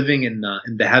dabba living in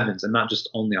the heavens and not just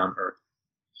only on earth.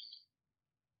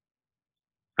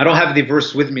 I don't have the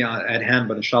verse with me at hand,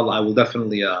 but inshallah I will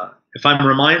definitely, if I'm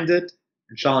reminded,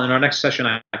 inshallah in our next session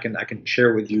I can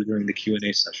share with you during the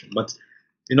Q&A session. But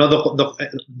you know,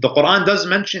 the Quran does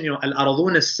mention, you know,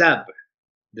 al-aradun as-sab',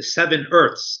 the 7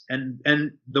 earths, and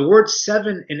the word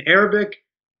 7 in Arabic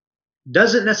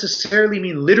doesn't necessarily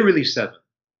mean literally 7.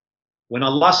 When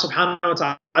Allah subhanahu wa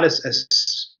ta'ala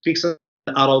speaks of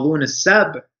al-aradun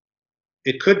as-sab',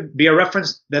 it could be a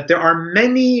reference that there are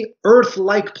many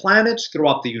Earth-like planets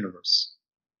throughout the universe.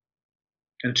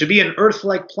 And to be an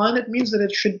Earth-like planet means that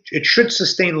it should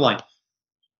sustain life.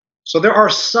 So there are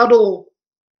subtle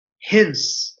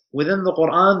hints within the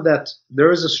Quran that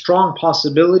there is a strong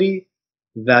possibility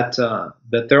that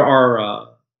there are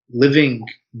living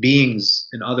beings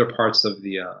in other parts of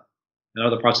the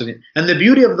and the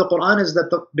beauty of the Quran is that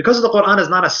because the Quran is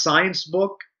not a science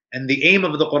book, and the aim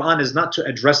of the Quran is not to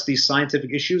address these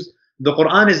scientific issues, the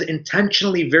Quran is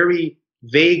intentionally very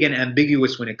vague and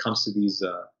ambiguous when it comes to these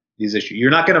issues.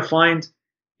 You're not going to find,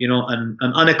 you know, an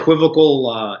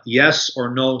unequivocal yes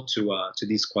or no to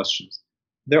these questions.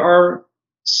 There are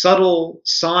subtle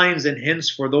signs and hints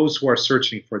for those who are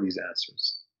searching for these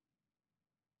answers.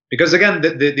 Because again,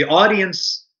 the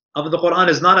audience of the Quran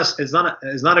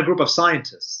is not a group of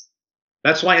scientists.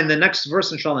 That's why in the next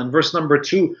verse, inshallah, in verse number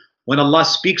 2, when Allah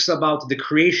speaks about the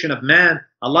creation of man,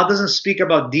 Allah doesn't speak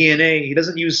about DNA. He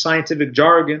doesn't use scientific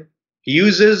jargon. He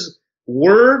uses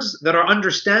words that are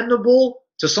understandable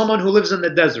to someone who lives in the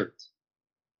desert,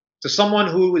 to someone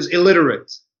who is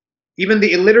illiterate. Even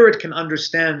the illiterate can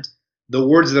understand the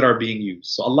words that are being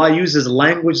used. So Allah uses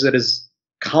language that is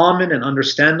common and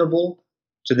understandable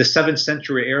to the 7th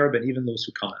century Arab and even those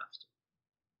who come after.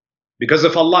 Because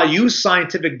if Allah used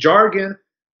scientific jargon,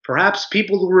 perhaps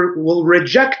people will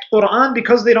reject Quran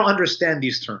because they don't understand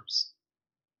these terms.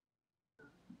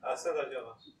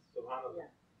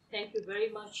 Thank you very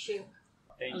much, Sheikh.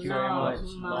 Thank you very much.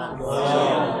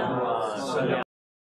 Allahumma